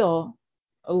feel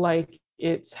like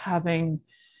it's having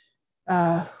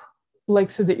like,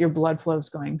 so that your blood flow is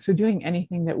going. So doing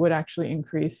anything that would actually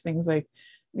increase things like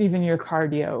even your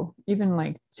cardio, even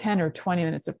like 10 or 20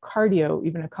 minutes of cardio,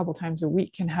 even a couple times a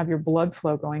week, can have your blood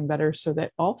flow going better so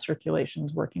that all circulation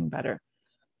is working better.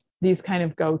 These kind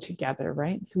of go together,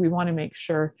 right? So we want to make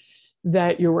sure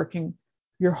that you're working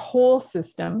your whole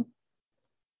system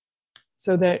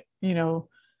so that, you know,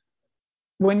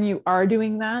 when you are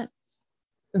doing that,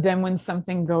 then when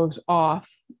something goes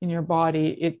off in your body,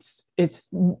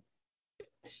 it's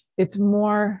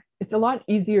a lot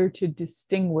easier to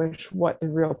distinguish what the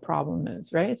real problem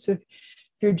is, right? So if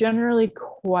you're generally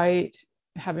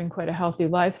having quite a healthy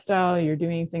lifestyle, you're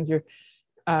doing things, you're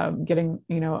getting,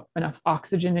 you know, enough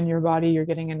oxygen in your body, you're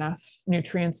getting enough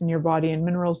nutrients in your body and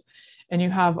minerals, and you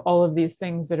have all of these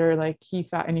things that are like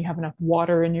and you have enough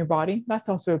water in your body. That's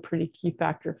also a pretty key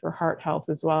factor for heart health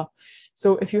as well.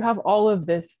 So if you have all of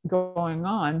this going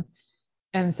on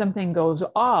and something goes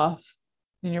off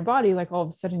in your body, like all of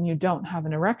a sudden you don't have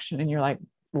an erection and you're like,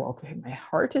 well, okay, my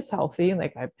heart is healthy.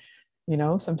 Like you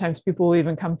know, sometimes people will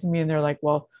even come to me and they're like,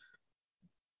 well,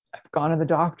 I've gone to the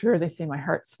doctor. They say my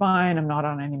heart's fine. I'm not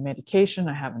on any medication.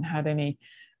 I haven't had any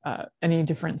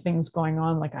different things going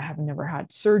on. Like I have never had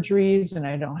surgeries and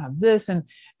I don't have this. And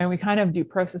we kind of do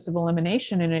process of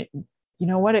elimination. And it, you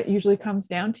know, what it usually comes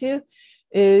down to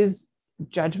is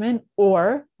judgment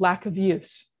or lack of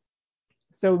use.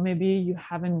 So maybe you've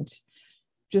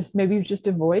just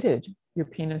avoided your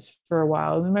penis for a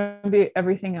while. There might be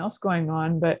everything else going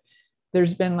on, but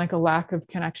there's been like a lack of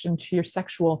connection to your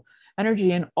sexual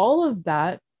energy. And all of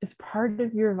that is part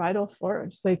of your vital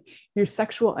force. Like your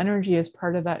sexual energy is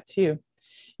part of that too.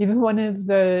 Even one of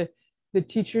the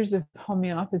teachers of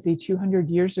homeopathy 200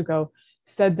 years ago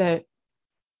said that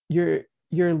your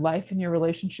life and your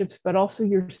relationships, but also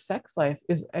your sex life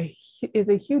is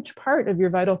a huge part of your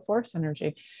vital force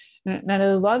energy. And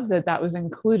I love that that was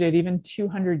included even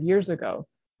 200 years ago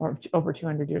or over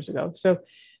 200 years ago. So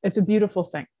it's a beautiful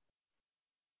thing.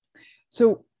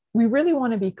 So we really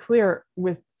want to be clear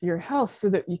with your health so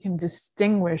that you can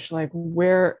distinguish like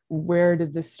where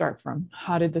did this start from?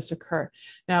 How did this occur?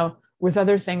 Now, with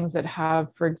other things that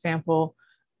have, for example,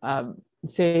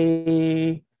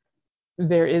 say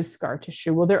there is scar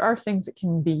tissue. Well, there are things that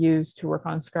can be used to work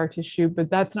on scar tissue, but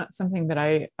that's not something that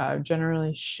I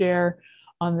generally share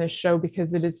on this show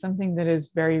because it is something that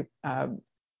is very,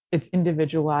 it's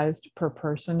individualized per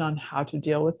person on how to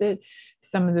deal with it.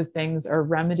 Some of the things are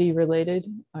remedy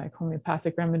related, like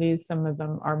homeopathic remedies. Some of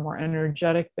them are more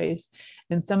energetic based,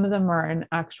 and some of them are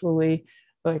actually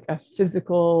like a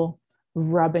physical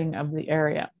rubbing of the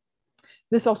area.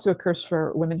 This also occurs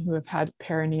for women who have had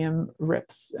perineum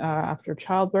rips after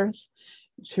childbirth.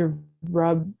 To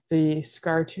rub the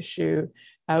scar tissue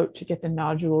out, to get the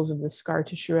nodules of the scar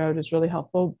tissue out is really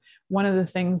helpful. One of the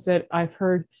things that I've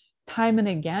heard time and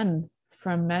again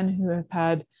from men who have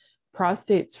had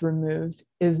prostates removed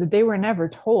is that they were never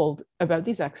told about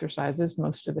these exercises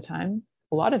most of the time.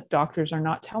 A lot of doctors are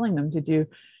not telling them to do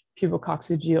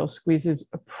pubococcygeal squeezes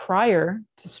prior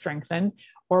to strengthen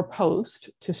or post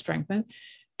to strengthen.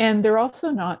 And they're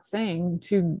also not saying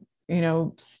to, you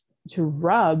know, to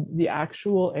rub the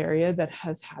actual area that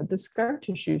has had the scar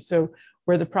tissue. So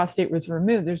where the prostate was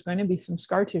removed, there's going to be some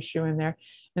scar tissue in there.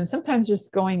 And sometimes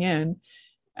just going in,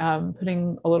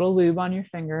 putting a little lube on your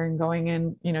finger and going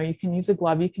in, you know, you can use a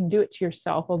glove, you can do it to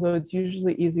yourself, although it's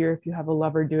usually easier if you have a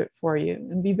lover do it for you.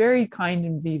 And be very kind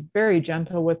and be very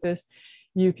gentle with this.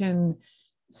 You can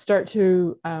start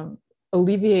to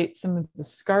alleviate some of the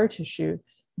scar tissue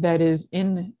that is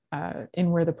in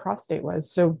where the prostate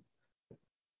was. So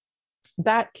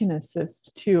that can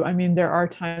assist too. I mean, there are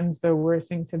times though where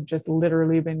things have just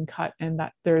literally been cut and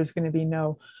that there's going to be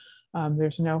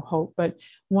there's no hope. But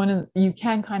you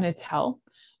can kind of tell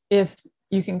if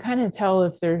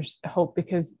there's hope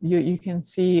because you can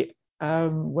see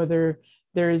whether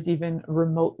there is even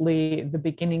remotely the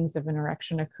beginnings of an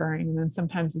erection occurring. And then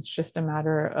sometimes it's just a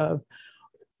matter of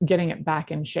getting it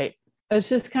back in shape. It's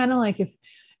just kind of like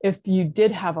if you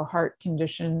did have a heart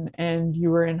condition and you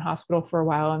were in hospital for a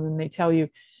while and then they tell you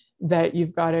that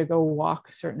you've got to go walk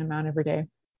a certain amount every day.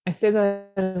 I say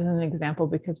that as an example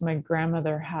because my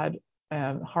grandmother had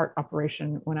a heart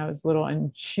operation when I was little,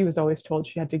 and she was always told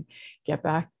she had to get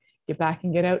back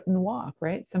and get out and walk,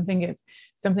 right? Something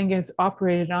gets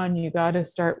operated on, you got to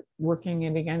start working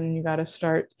it again and you got to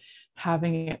start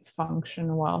having it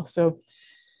function well. So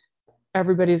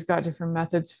everybody's got different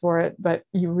methods for it, but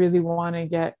you really want to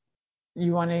get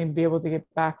you want to be able to get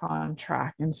back on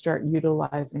track and start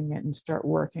utilizing it and start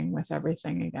working with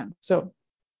everything again. So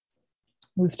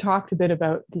we've talked a bit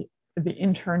about the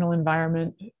internal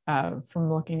environment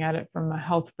from looking at it from a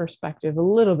health perspective, a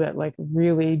little bit, like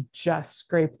really just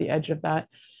scrape the edge of that,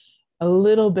 a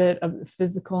little bit of the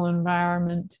physical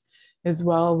environment as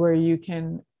well, where you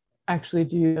can actually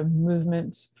do the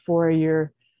movements for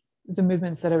the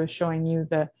movements that I was showing you,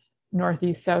 the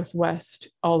northeast, southwest,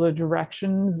 all the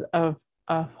directions of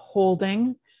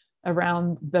holding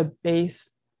around the base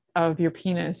of your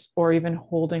penis, or even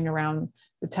holding around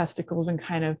the testicles and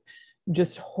kind of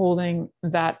just holding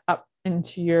that up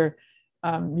into your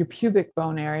pubic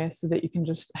bone area, so that you can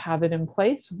just have it in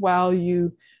place while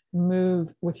you move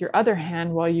with your other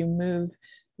hand, while you move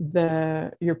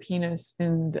your penis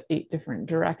in the 8 different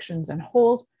directions and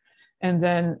hold. And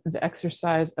then the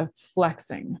exercise of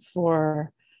flexing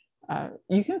for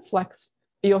you can flex,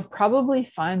 you'll probably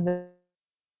find that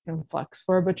you can flex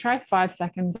for, but try 5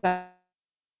 seconds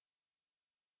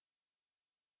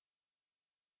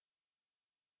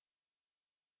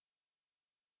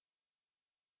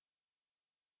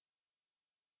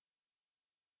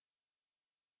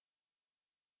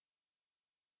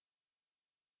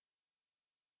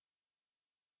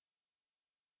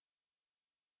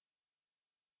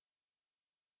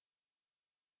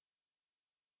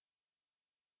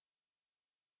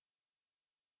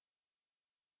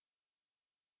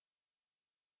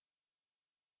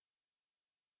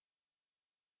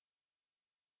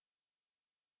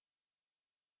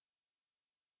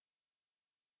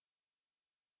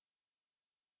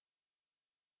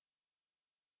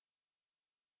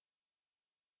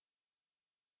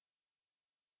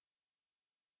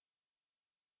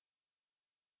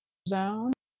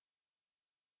zone.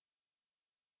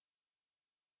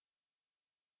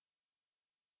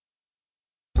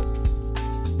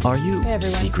 Are you Hey, everyone.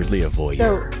 secretly a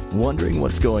voyeur, wondering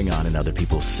what's going on in other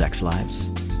people's sex lives?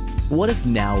 What if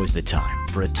now is the time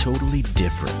for a totally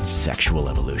different sexual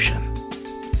evolution?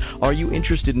 Are you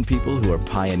interested in people who are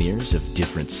pioneers of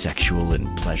different sexual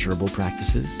and pleasurable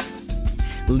practices?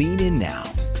 Lean in now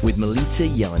with Milica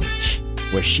Jelenic,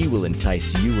 where she will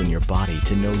entice you and your body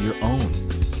to know your own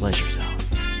pleasure zone.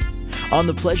 On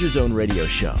the Pleasure Zone radio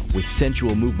show with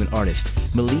sensual movement artist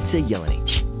Milica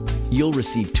Jelenic, you'll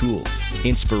receive tools,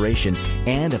 inspiration,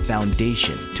 and a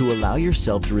foundation to allow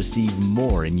yourself to receive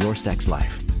more in your sex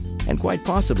life, and quite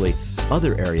possibly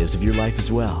other areas of your life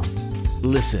as well.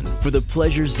 Listen for the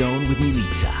Pleasure Zone with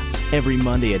Milica every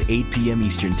Monday at 8 p.m.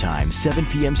 Eastern Time, 7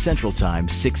 p.m. Central Time,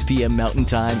 6 p.m. Mountain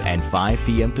Time, and 5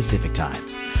 p.m. Pacific Time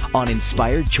on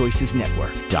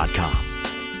InspiredChoicesNetwork.com.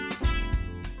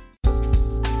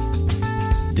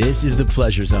 This is the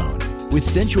Pleasure Zone with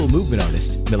sensual movement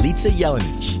artist Milica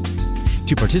Jelenic.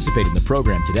 To participate in the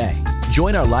program today,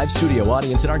 join our live studio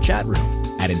audience in our chat room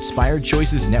at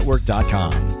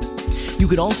InspiredChoicesNetwork.com. You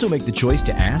can also make the choice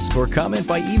to ask or comment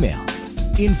by email,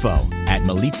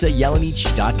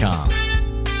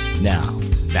 info@MilicaJelenic.com. Now,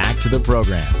 back to the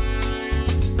program.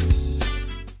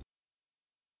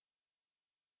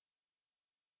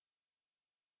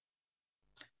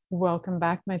 Welcome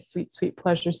back, my sweet, sweet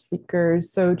pleasure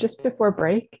seekers. So just before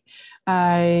break,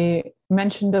 I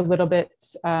mentioned a little bit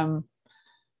about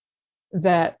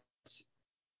that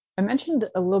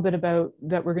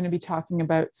we're going to be talking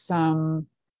about some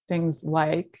things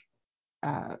like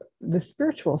the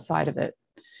spiritual side of it.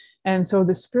 And so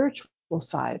the spiritual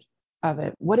side of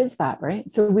it, what is that,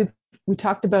 right? So we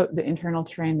talked about the internal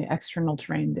terrain, the external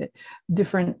terrain, the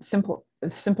different simple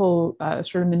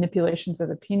sort of manipulations of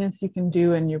the penis you can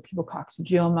do and your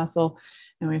pubococcygeal muscle.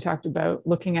 And we talked about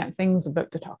looking at things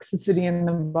about the toxicity in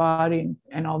the body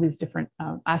and all these different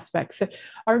aspects that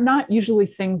are not usually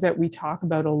things that we talk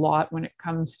about a lot when it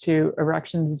comes to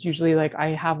erections. It's usually like,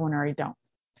 I have one or I don't.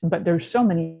 But there's so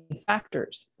many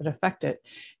factors that affect it,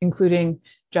 including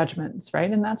judgments, right?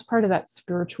 And that's part of that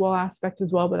spiritual aspect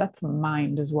as well, but that's the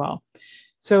mind as well.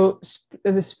 So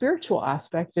the spiritual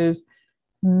aspect is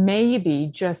maybe,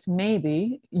 just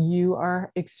maybe, you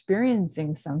are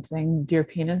experiencing something, dear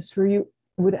penis, where you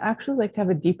would actually like to have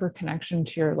a deeper connection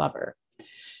to your lover.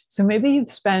 So maybe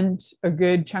you've spent a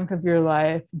good chunk of your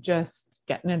life just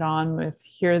getting it on with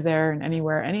here, there, and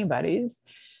anywhere, anybody's.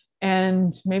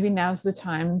 And maybe now's the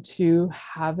time to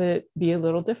have it be a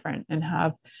little different and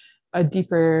have a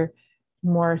deeper,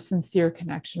 more sincere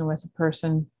connection with a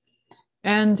person.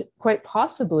 And quite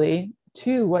possibly,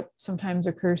 too, what sometimes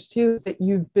occurs too is that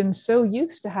you've been so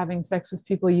used to having sex with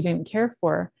people you didn't care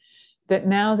for, that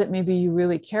now that maybe you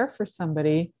really care for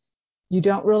somebody, you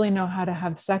don't really know how to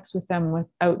have sex with them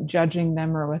without judging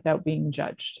them or without being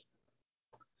judged.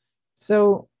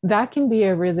 So that can be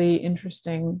a really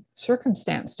interesting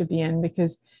circumstance to be in,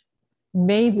 because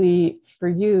maybe for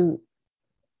you,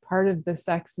 part of the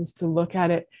sex is to look at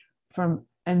it from,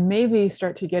 and maybe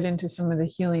start to get into some of the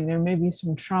healing. There may be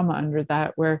some trauma under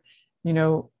that where,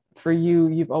 for you,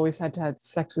 you've always had to have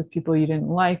sex with people you didn't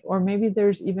like, or maybe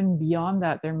there's even beyond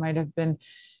that. There might have been,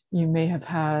 you may have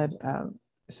had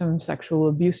some sexual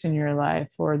abuse in your life,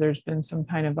 or there's been some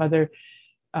kind of other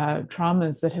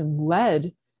traumas that have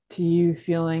led to you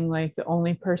feeling like the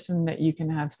only person that you can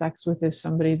have sex with is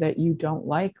somebody that you don't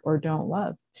like or don't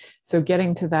love. So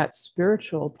getting to that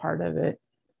spiritual part of it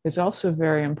is also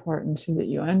very important, so that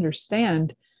you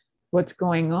understand what's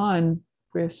going on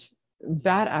with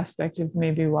that aspect of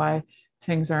maybe why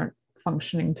things aren't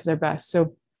functioning to their best.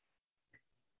 So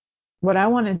what I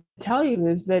want to tell you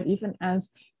is that even as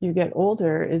you get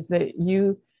older, is that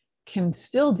you can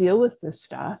still deal with this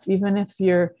stuff, even if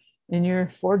you're in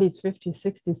your 40s, 50s,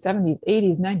 60s, 70s,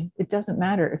 80s, 90s. It doesn't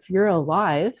matter. If you're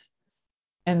alive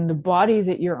and the body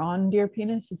that you're on, dear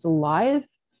penis, is alive,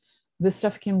 this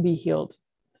stuff can be healed.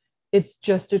 It's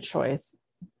just a choice.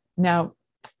 Now,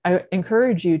 I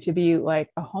encourage you to be like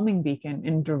a homing beacon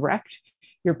and direct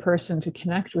your person to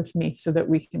connect with me, so that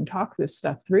we can talk this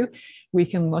stuff through. We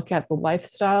can look at the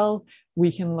lifestyle.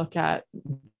 We can look at,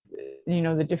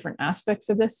 the different aspects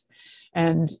of this,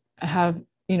 and have,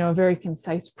 a very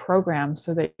concise program,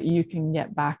 so that you can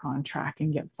get back on track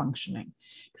and get functioning.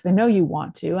 Because I know you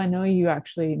want to. I know you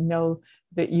actually know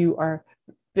that you are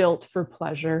built for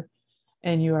pleasure,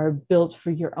 and you are built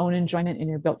for your own enjoyment, and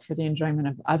you're built for the enjoyment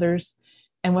of others.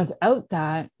 And without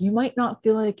that, you might not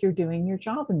feel like you're doing your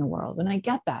job in the world. And I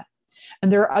get that. And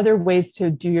there are other ways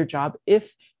to do your job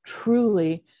if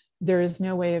truly there is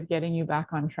no way of getting you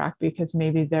back on track, because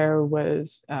maybe there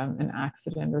was an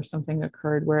accident or something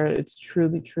occurred where it's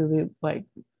truly, truly like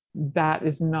that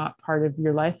is not part of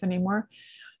your life anymore.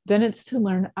 Then it's to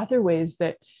learn other ways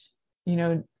that,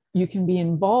 you can be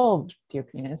involved, dear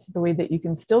penis, the way that you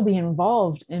can still be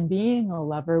involved in being a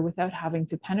lover without having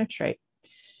to penetrate.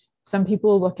 Some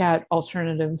people look at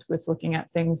alternatives with looking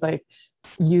at things like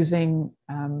using,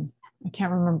 I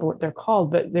can't remember what they're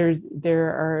called, but there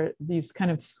are these kind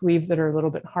of sleeves that are a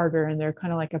little bit harder, and they're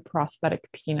kind of like a prosthetic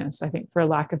penis. I think, for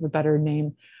lack of a better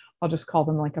name, I'll just call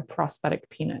them like a prosthetic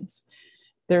penis.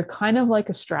 They're kind of like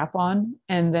a strap-on,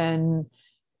 and then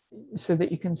so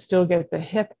that you can still get the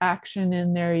hip action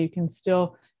in there, you can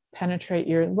still penetrate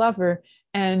your lover,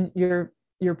 and your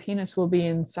penis will be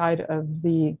inside of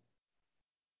the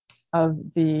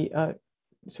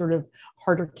sort of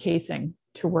harder casing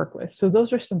to work with. So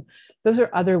those are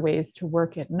other ways to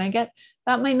work it. And I get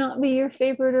that might not be your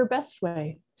favorite or best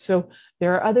way. So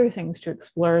there are other things to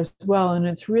explore as well. And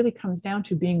it really comes down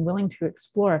to being willing to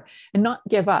explore and not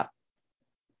give up.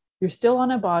 You're still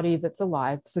on a body that's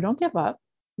alive, so don't give up.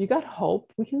 You got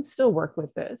hope. We can still work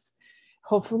with this.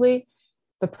 Hopefully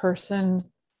the person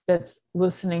that's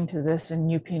listening to this, and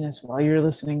you penis, while you're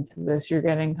listening to this, you're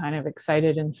getting kind of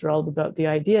excited and thrilled about the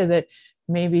idea that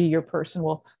maybe your person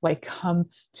will like come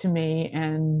to me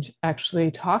and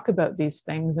actually talk about these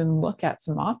things and look at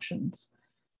some options.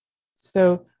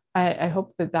 So I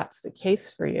hope that that's the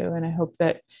case for you. And I hope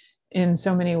that in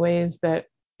so many ways that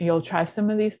you'll try some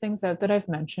of these things out that I've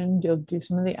mentioned. You'll do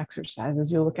some of the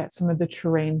exercises. You'll look at some of the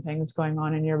terrain things going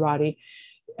on in your body,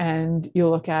 and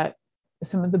you'll look at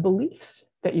some of the beliefs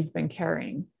that you've been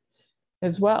carrying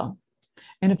as well.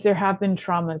 And if there have been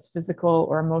traumas, physical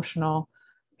or emotional,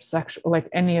 sexual, like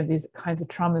any of these kinds of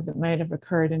traumas that might have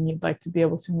occurred, and you'd like to be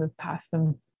able to move past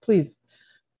them, please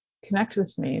connect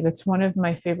with me. That's one of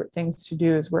my favorite things to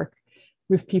do, is work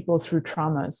with people through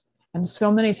traumas. And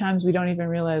so many times we don't even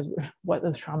realize what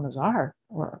those traumas are,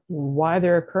 or why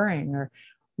they're occurring, or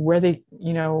where they,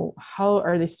 how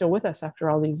are they still with us after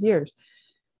all these years?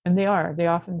 And they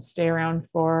often stay around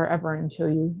forever until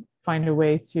you find a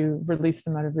way to release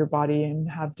them out of your body and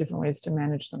have different ways to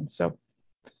manage them. So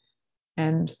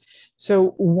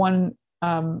one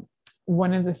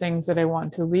of the things that I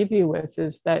want to leave you with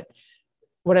is that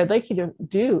what I'd like you to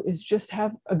do is just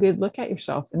have a good look at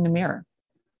yourself in the mirror,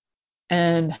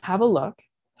 and have a look,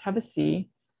 have a see,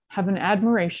 have an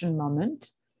admiration moment,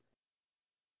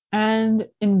 and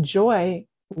enjoy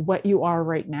what you are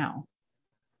right now.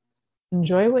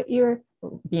 Enjoy what you're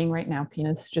being right now,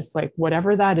 penis, just like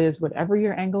whatever that is, whatever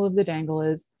your angle of the dangle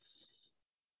is.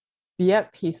 Be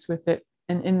at peace with it.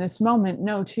 And in this moment,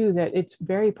 know too that it's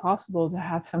very possible to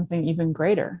have something even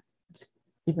greater. It's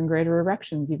even greater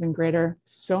erections, even greater,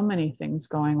 so many things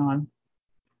going on.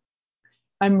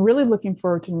 I'm really looking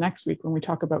forward to next week when we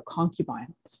talk about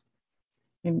concubines.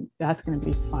 And that's going to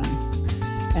be fun.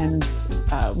 And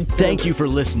thank you for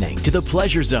listening to The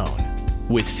Pleasure Zone.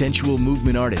 with sensual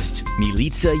movement artist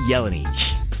Milica Jelenic.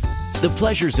 The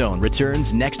Pleasure Zone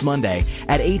returns next Monday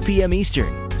at 8 p.m.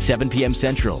 Eastern, 7 p.m.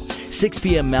 Central, 6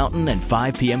 p.m. Mountain, and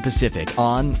 5 p.m. Pacific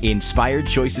on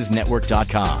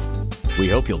InspiredChoicesNetwork.com. We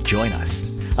hope you'll join us.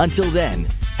 Until then,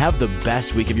 have the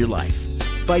best week of your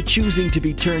life by choosing to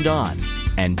be turned on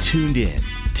and tuned in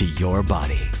to your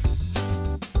body.